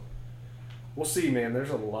championship. So we'll see, man. There's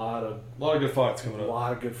a lot of good fights coming up. A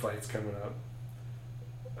lot of good fights coming up.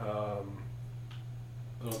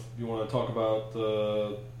 You want to talk about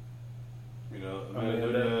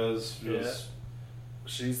Amanda Nunes? Yeah.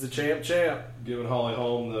 She's the champ. Giving Holly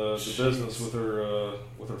Holm the business with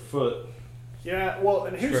her foot. Yeah, well,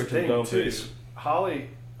 and here's the thing too. Holly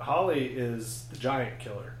is the giant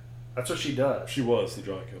killer. That's what she does. She was the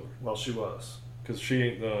giant killer. Well, she was, because she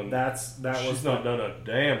ain't done. She's not done a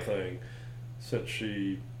damn thing since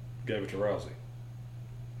she gave it to Rousey.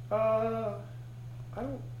 I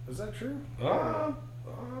don't. Is that true? I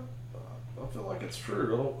feel like it's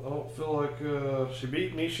true. I don't feel like she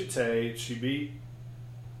beat Miesha Tate. She beat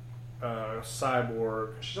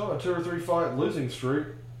Cyborg. She's on a 2 or 3 fight losing streak.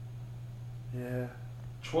 Yeah.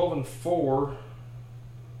 12-4.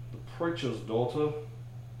 The Preacher's daughter.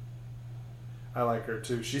 I like her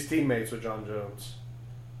too. She's teammates with John Jones.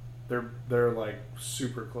 They're like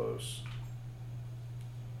super close.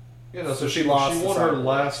 Yeah, so she lost. She won her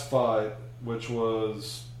last fight, which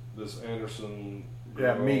was this Anderson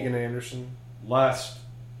girl. Yeah, Megan Anderson. Last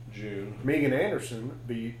June. Megan Anderson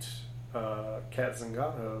beat Kat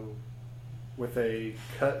Zingano with a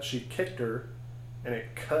cut. She kicked her, and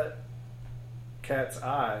it cut Kat's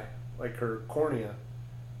eye, like her cornea,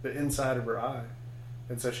 the inside of her eye.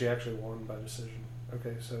 And so she actually won by decision.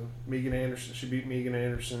 Okay, so Megan Anderson, she beat Megan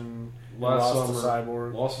Anderson. Lost to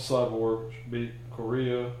Cyborg. Lost to Cyborg. She beat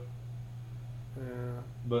Korea. Yeah.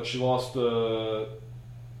 But she lost the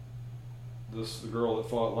girl that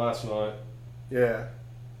fought last night. Yeah.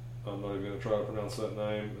 I'm not even going to try to pronounce that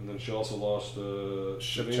name. And then she also lost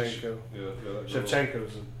Shevchenko. Yeah,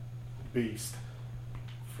 Shevchenko's a beast.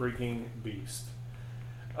 Freaking beast.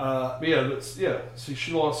 See,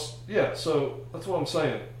 she lost. Yeah, so that's what I'm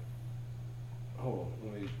saying. Hold on,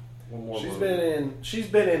 let me one more. She's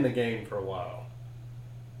been in the game for a while.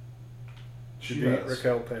 She beat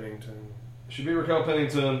Raquel Pennington. She beat Raquel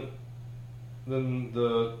Pennington. Then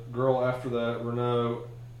the girl after that, Renault,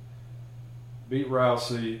 beat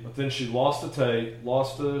Rousey. But then she lost to Tate,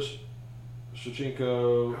 lost to Shevchenko.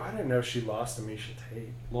 Oh, I didn't know she lost to Miesha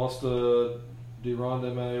Tate. Lost to de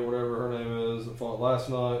Randamie, whatever her name is, that fought last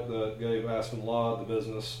night, that gave Aspen Ladd the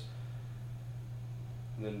business.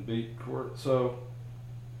 And then beat Court. So...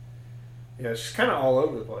 yeah, she's kind of all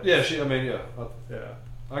over the place. Yeah, yeah.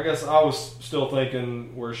 I guess I was still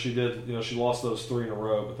thinking where she did, she lost those 3 in a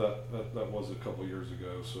row, but that was a couple years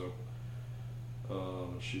ago. So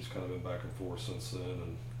she's kind of been back and forth since then,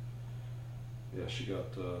 and yeah, she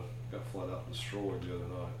got flat out destroyed the other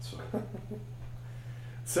night. So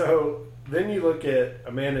so then you look at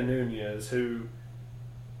Amanda Nunes, who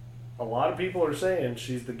a lot of people are saying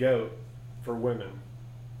she's the GOAT for women.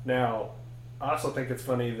 Now, I also think it's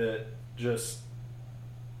funny that just,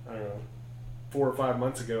 I don't know, 4 or 5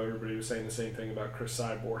 months ago, everybody was saying the same thing about Chris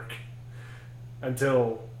Cyborg.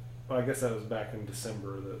 Until, well, I guess that was back in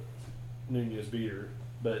December that Nunes beat her.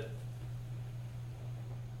 But,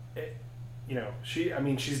 she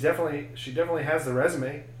definitely has the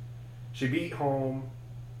resume. She beat Holm.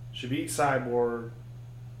 She beat Cyborg.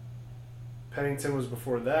 Pennington was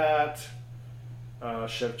before that.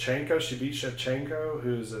 Shevchenko, she beat Shevchenko,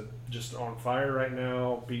 who's just on fire right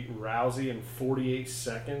now. Beat Rousey in 48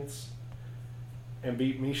 seconds. And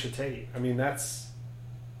beat Miesha Tate. I mean, that's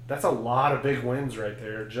a lot of big wins right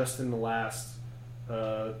there, just in the last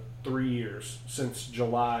 3 years, since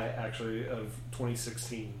July actually of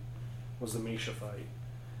 2016 was the Miesha fight.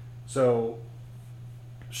 So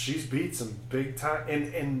she's beat some big time,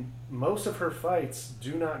 and most of her fights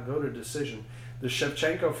do not go to decision. The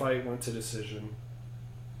Shevchenko fight went to decision,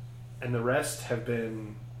 and the rest have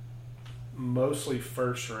been mostly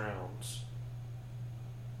first rounds.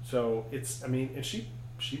 So and she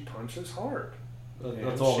punches hard.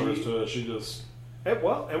 That's all there is to it. She just... and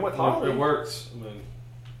with Holly... it works.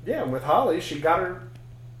 Yeah, and with Holly, she got her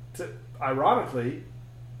to... ironically,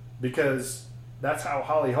 because that's how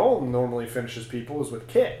Holly Holm normally finishes people, is with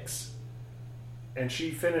kicks. And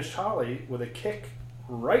she finished Holly with a kick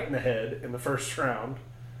right in the head in the first round.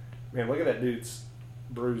 Man, look at that dude's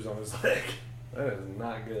bruise on his leg. That is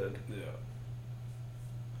not good. Yeah.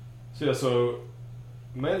 So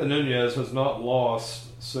Amanda Nunes has not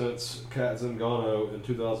lost since Kat Zingano in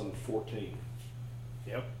 2014.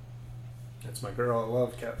 Yep. That's my girl. I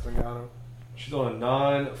love Kat Zingano. She's on a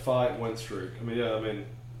 9-fight win streak.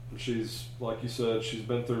 She's, like you said, she's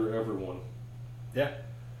been through everyone. Yeah.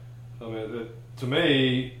 To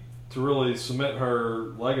me, to really cement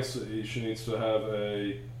her legacy, she needs to have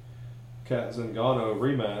a Kat Zingano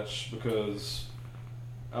rematch, because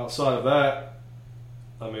outside of that,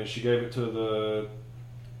 she gave it to the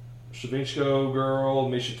Shevchenko girl,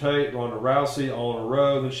 Miesha Tate, Ronda Rousey, all in a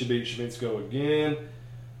row. Then she beat Shevchenko again.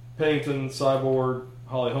 Pennington, Cyborg,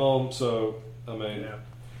 Holly Holm. So,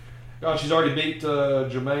 God, she's already beat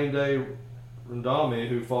Jermaine Day Randami,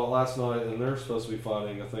 who fought last night, and they're supposed to be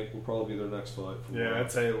fighting. I think will probably be their next fight.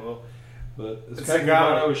 I'd say it will. But is Kat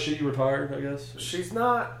Zingano, is she retired, I guess? She's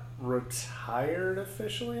not retired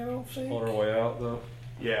officially, I don't think. On her way out, though?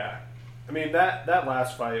 Yeah. That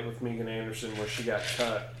last fight with Megan Anderson where she got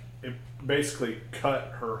cut, it basically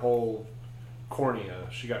cut her whole cornea.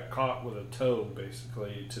 She got caught with a toe,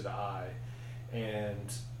 basically, to the eye.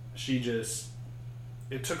 And she just...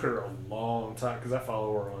 it took her a long time, because I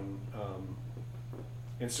follow her on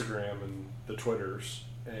Instagram and the Twitters.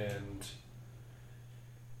 And...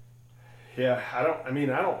 yeah, I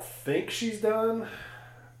don't think she's done,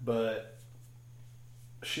 but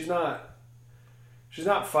she's not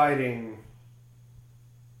fighting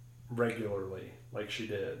regularly like she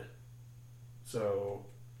did. So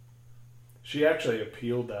she actually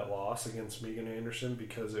appealed that loss against Megan Anderson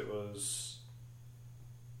because it was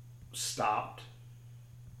stopped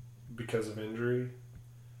because of injury,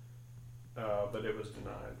 but it was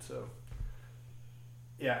denied. So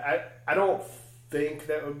yeah, I don't think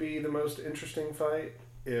that would be the most interesting fight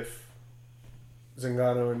if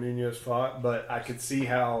Zingano and Nunes fought, but I could see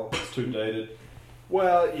how... it's too dated.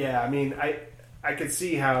 Well, yeah, I could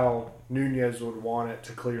see how Nunes would want it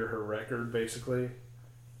to clear her record, basically.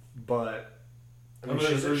 But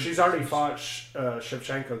she's already fought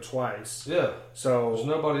Shevchenko twice. Yeah. So there's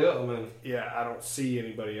nobody else. Yeah, I don't see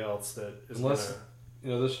anybody else that is unless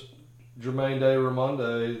this Jermaine Day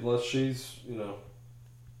Ramonde, unless she's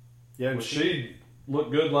yeah, and she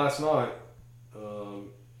looked good last night.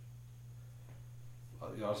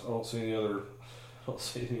 I don't see anywhere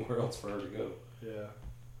else for her to go. Yeah,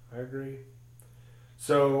 I agree.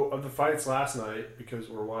 So, of the fights last night, because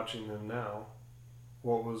we're watching them now,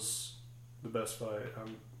 what was the best fight?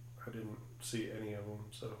 I didn't see any of them,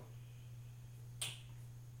 so.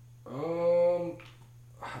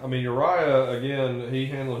 I mean, Uriah, again, he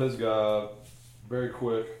handled his guy very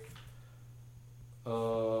quick.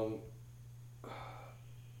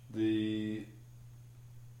 The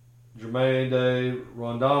Jermaine Day,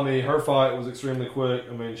 Rondami, her fight was extremely quick.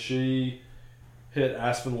 I mean, she hit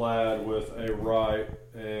Aspen Ladd with a right,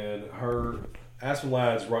 and Aspen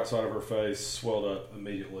Ladd's right side of her face swelled up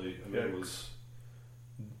immediately. I mean, it was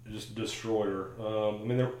just destroyed her. I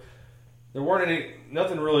mean, there weren't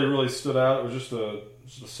nothing really stood out. It was just a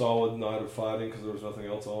solid night of fighting because there was nothing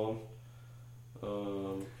else on.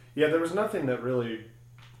 Yeah, there was nothing that really,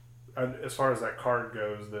 as far as that card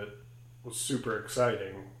goes, that was super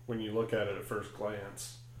exciting when you look at it at first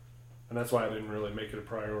glance. And that's why I didn't really make it a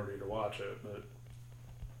priority to watch it. But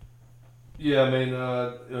yeah, I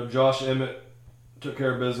mean, Josh Emmett took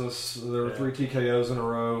care of business. There were 3 TKOs in a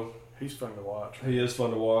row. He's fun to watch. He is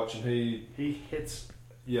fun to watch, and he hits.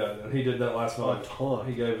 Yeah, and he did that last night. A ton.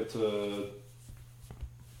 He gave it to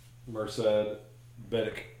Merced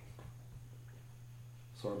Bedic.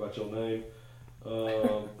 Sorry about your name.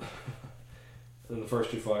 And the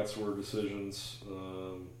first 2 fights were decisions.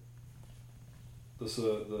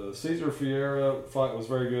 The Cesar Fiera fight was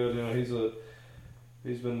very good. You know,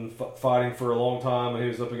 he's been fighting for a long time, and he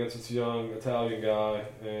was up against this young Italian guy,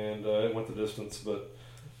 and it went the distance, but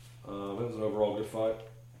it was an overall good fight.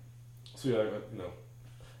 So yeah, you know,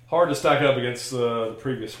 hard to stack up against the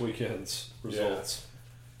previous weekend's results.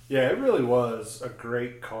 Yeah, it really was a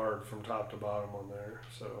great card from top to bottom on there.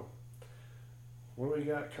 So, what do we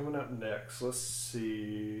got coming up next? Let's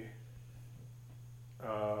see.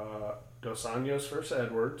 Dos Anjos versus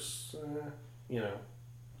Edwards. You know,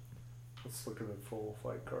 let's look at the full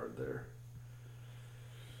fight card there.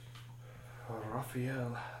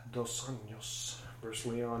 Rafael Dos Anjos versus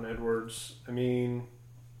Leon Edwards. I mean,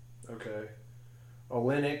 okay.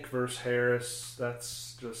 Olenek versus Harris.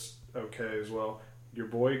 That's just okay as well. Your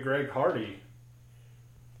boy Greg Hardy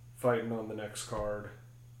fighting on the next card.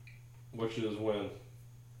 Which is when?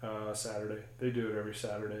 Saturday. They do it every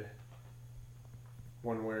Saturday.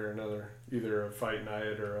 One way or another. Either a fight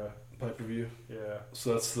night or a pay-per-view. Yeah.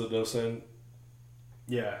 So that's the Dosan?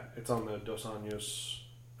 Yeah, it's on the Dos Anjos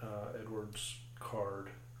Edwards card.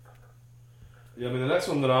 Yeah, I mean, the next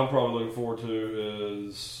one that I'm probably looking forward to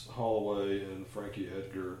is Holloway and Frankie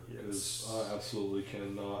Edgar. Because I absolutely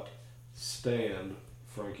cannot stand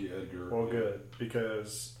Frankie Edgar. Well, good,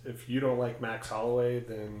 because if you don't like Max Holloway,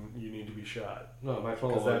 then you need to be shot. No, Max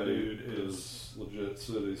Holloway that dude is legit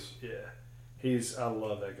cities. Yeah, I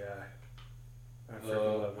love that guy. I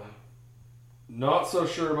freaking love him. Not so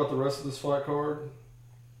sure about the rest of this fight card.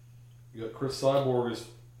 You got Chris Cyborg is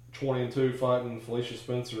 20-2 fighting Felicia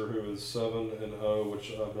Spencer, who is 7-0,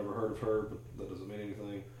 which I've never heard of her, but that doesn't mean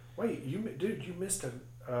anything. Wait, you missed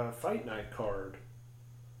a fight night card.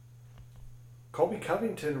 Colby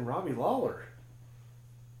Covington and Robbie Lawler.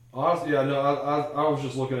 I was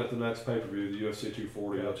just looking at the next pay-per-view, the UFC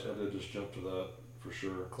 240. Gotcha. I did just jump to that for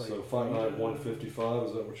sure. So Fight Night 155,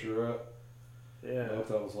 is that what you're at? Yeah. Nope,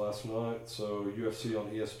 that was last night. So UFC on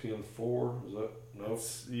ESPN 4, is that? Nope.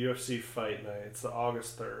 It's UFC Fight Night. It's the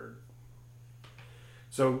August 3rd.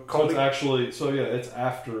 So it's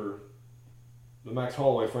after the Max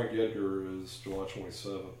Holloway Frankie Edgar is July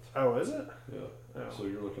 27th. Oh, is it? Yeah. Oh, so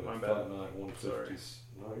you're looking at Fight Night 150.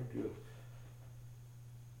 No, you're good.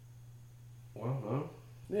 Well, no.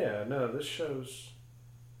 Yeah, no, this shows.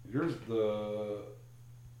 Yours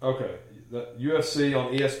okay. That UFC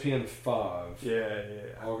on ESPN 5. Yeah.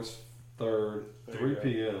 August 3rd, 3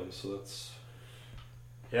 p.m. So that's.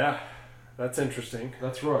 Yeah, that's interesting.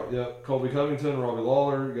 That's right. Yeah, Colby Covington, Robbie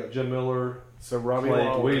Lawler. You got Jim Miller. So Robbie Clay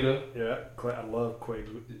Lawler. Guida. Yeah, I love Clay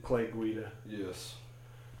Guida. Yes.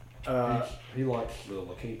 He likes the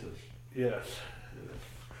La Quintas. Yes.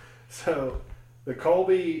 So the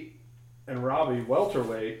Colby and Robbie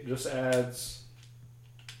welterweight just adds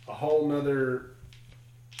a whole nother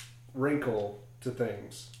wrinkle to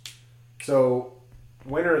things. So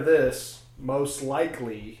winner of this most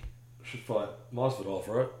likely should fight Masvidal,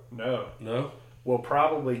 right? No. Will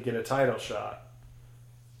probably get a title shot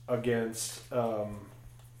against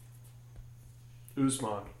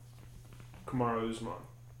Usman, Kamaru Usman.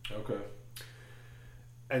 Okay.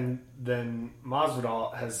 And then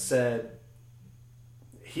Masvidal has said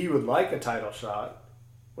he would like a title shot,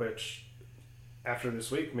 which after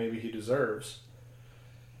this week maybe he deserves.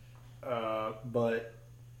 But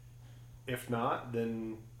if not,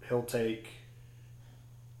 then he'll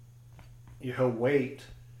wait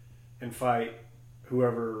and fight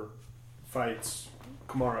whoever fights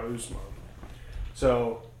Kamaru Usman.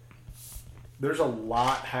 So there's a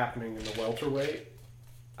lot happening in the welterweight.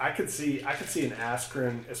 I could see an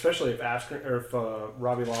Askren, especially if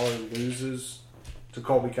Robbie Lawler loses to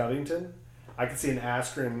Colby Covington. I could see an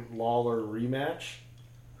Askren Lawler rematch,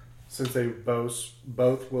 since they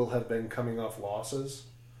both will have been coming off losses.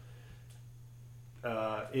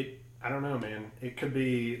 I don't know, man. It could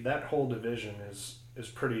be, that whole division is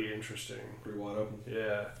pretty interesting. Pretty wide open.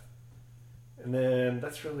 Yeah. And then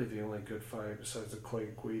that's really the only good fight besides the Clay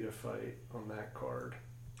Guida fight on that card.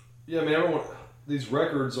 Yeah, I mean, these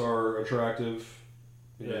records are attractive.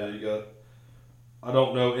 Yeah. You got, I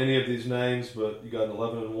don't know any of these names, but you got an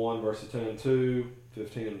 11-1 versus 10-2,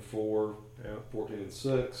 15-4,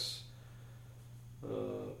 14-6.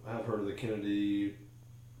 I have heard of the Kennedy,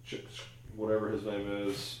 whatever his name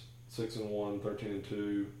is, 6-1,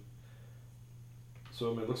 13-2.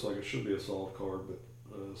 So I mean, it looks like it should be a solid card, but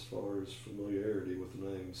as far as familiarity with the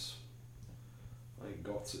names, I ain't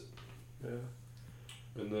got it.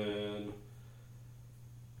 Yeah. And then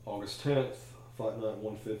August 10th, Fight Night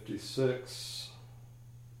 156.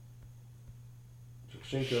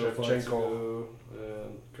 Shevchenko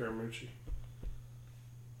and Karamucci.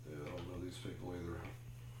 Yeah, I don't know these people either.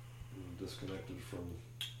 I'm disconnected from.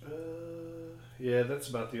 Yeah, that's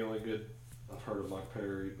about the only good. I've heard of Mike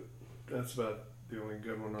Perry, but that's about the only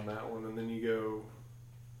good one on that one. And then you go.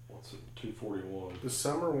 What's it? 241. The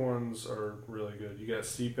summer ones are really good. You got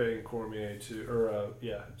Stipe and Cormier 2,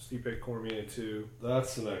 Stipe Cormier 2.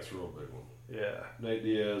 That's the next real big one. Yeah. Nate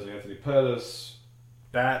Diaz, Anthony Pettis.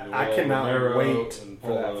 That I cannot Romero, wait and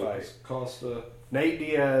for that fight. Costa. Nate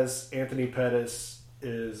Diaz, Anthony Pettis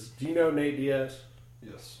is. Do you know Nate Diaz?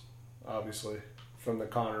 Yes. Obviously, from the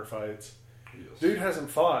Conor fights. Yes. Dude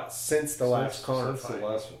hasn't fought since the last Conor fight. Since the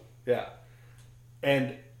last one. Yeah.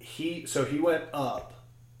 And he went up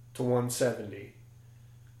to 170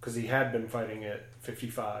 because he had been fighting at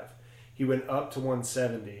 55. He went up to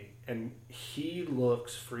 170 and he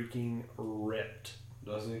looks freaking ripped.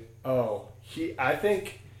 Does he? Oh, I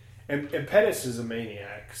think, and Pettis is a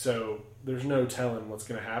maniac, so there's no telling what's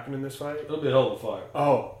going to happen in this fight. It'll be a hell of a fight.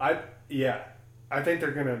 Oh, I think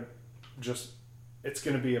they're going to it's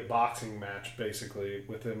going to be a boxing match basically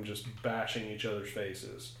with them just bashing each other's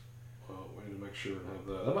faces. Well, we need to make sure and have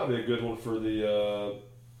that. That might be a good one for the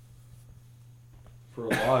for a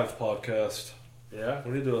live podcast. Yeah,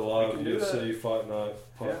 we need to do a live UFC Fight Night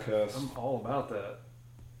podcast. Yeah, I'm all about that.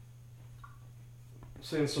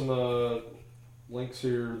 Seeing some links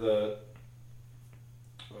here that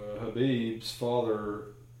Habib's father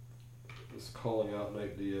is calling out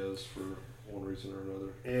Nate Diaz for one reason or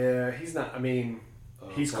another. Yeah, he's not. I mean,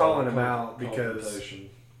 he's calling him out because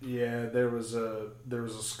there was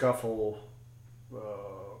a scuffle.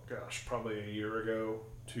 Probably a year ago,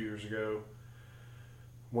 2 years ago,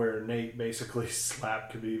 where Nate basically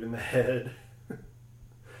slapped Khabib in the head.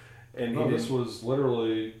 And this was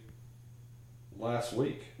literally last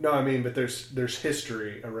week. No, I mean, but there's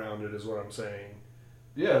history around it, is what I'm saying.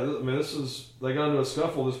 Yeah, I mean, they got into a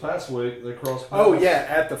scuffle this past week. They crossed paths. Oh yeah,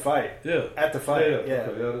 at the fight. Yeah, at the fight. Yeah.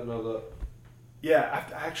 Okay, I didn't know that. Yeah,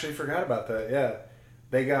 I actually forgot about that. Yeah,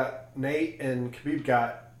 they got Nate and Khabib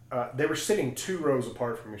got. They were sitting 2 rows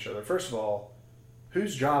apart from each other. First of all,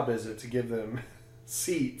 whose job is it to give them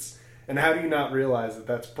seats? And how do you not realize that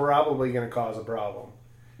that's probably going to cause a problem?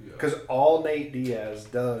 Because all Nate Diaz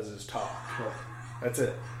does is talk. That's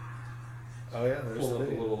it. Oh yeah, there's a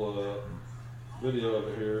little video of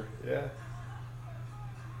it here. Yeah.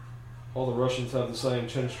 All the Russians have the same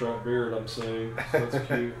chin strap beard, I'm seeing. So that's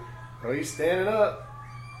cute. Oh, he's standing up.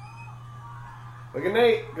 Look at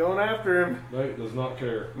Nate going after him. Nate does not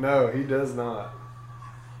care. No, he does not.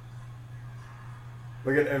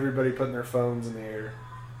 Look at everybody putting their phones in the air.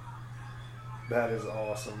 That is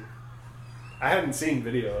awesome. I haven't seen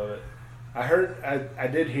video of it. I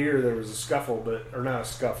did hear there was a scuffle, or not a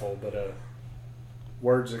scuffle, but a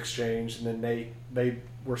words exchanged, and then they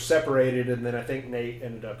were separated, and then I think Nate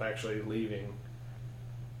ended up actually leaving.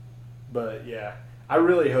 But yeah, I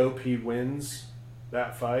really hope he wins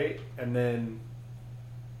that fight, and then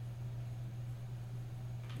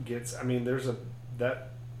gets. I mean, Can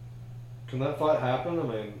that fight happen? I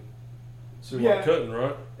mean, yeah, it couldn't,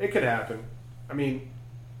 right? It could happen. I mean,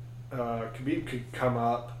 Khabib could come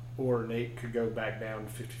up, or Nate could go back down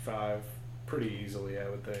to 55 pretty easily, I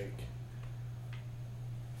would think.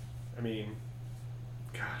 I mean,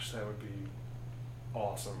 gosh, that would be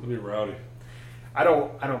awesome. It'd be rowdy. I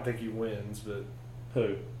don't think he wins, but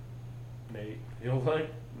who? Nate. You don't think?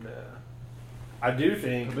 Nah. I do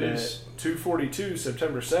think Khabib's... that 242,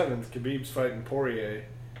 September 7th, Khabib's fighting Poirier.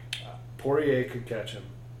 Poirier could catch him.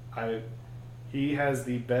 He has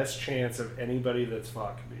the best chance of anybody that's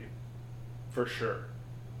fought Khabib. For sure.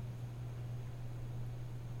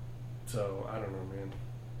 So, I don't know, man.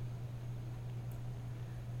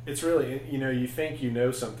 It's really, you think you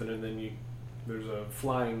know something, and then there's a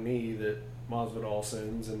flying knee that Masvidal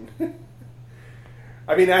sends, and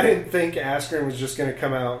I mean, I didn't think Askren was just going to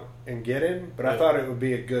come out and get him, but I thought it would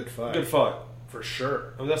be a good fight. Good fight. For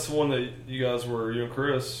sure. I mean, that's the one that you guys were, you and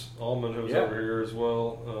Chris Allman, who was over here as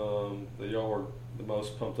well, that y'all were the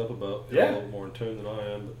most pumped up about. You're a little more in tune than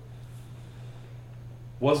I am, but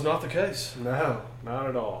was not the case. No, not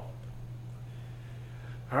at all.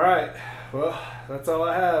 All right. Well, that's all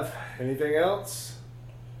I have. Anything else?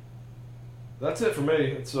 That's it for me.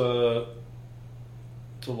 It's a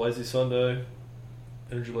lazy Sunday.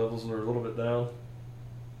 Energy levels are a little bit down.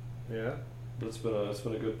 Yeah. But it's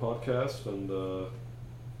been a good podcast, and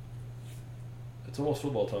it's almost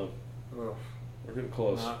football time. Oh, we're getting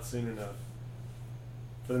close. Not soon enough.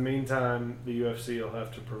 For the meantime, the UFC will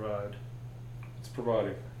have to provide. It's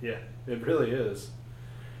providing. Yeah, it really is.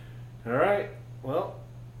 All right. Well,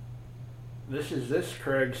 this is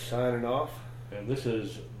Craig signing off. And this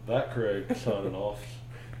is that Craig signing off.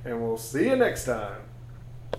 And we'll see you next time.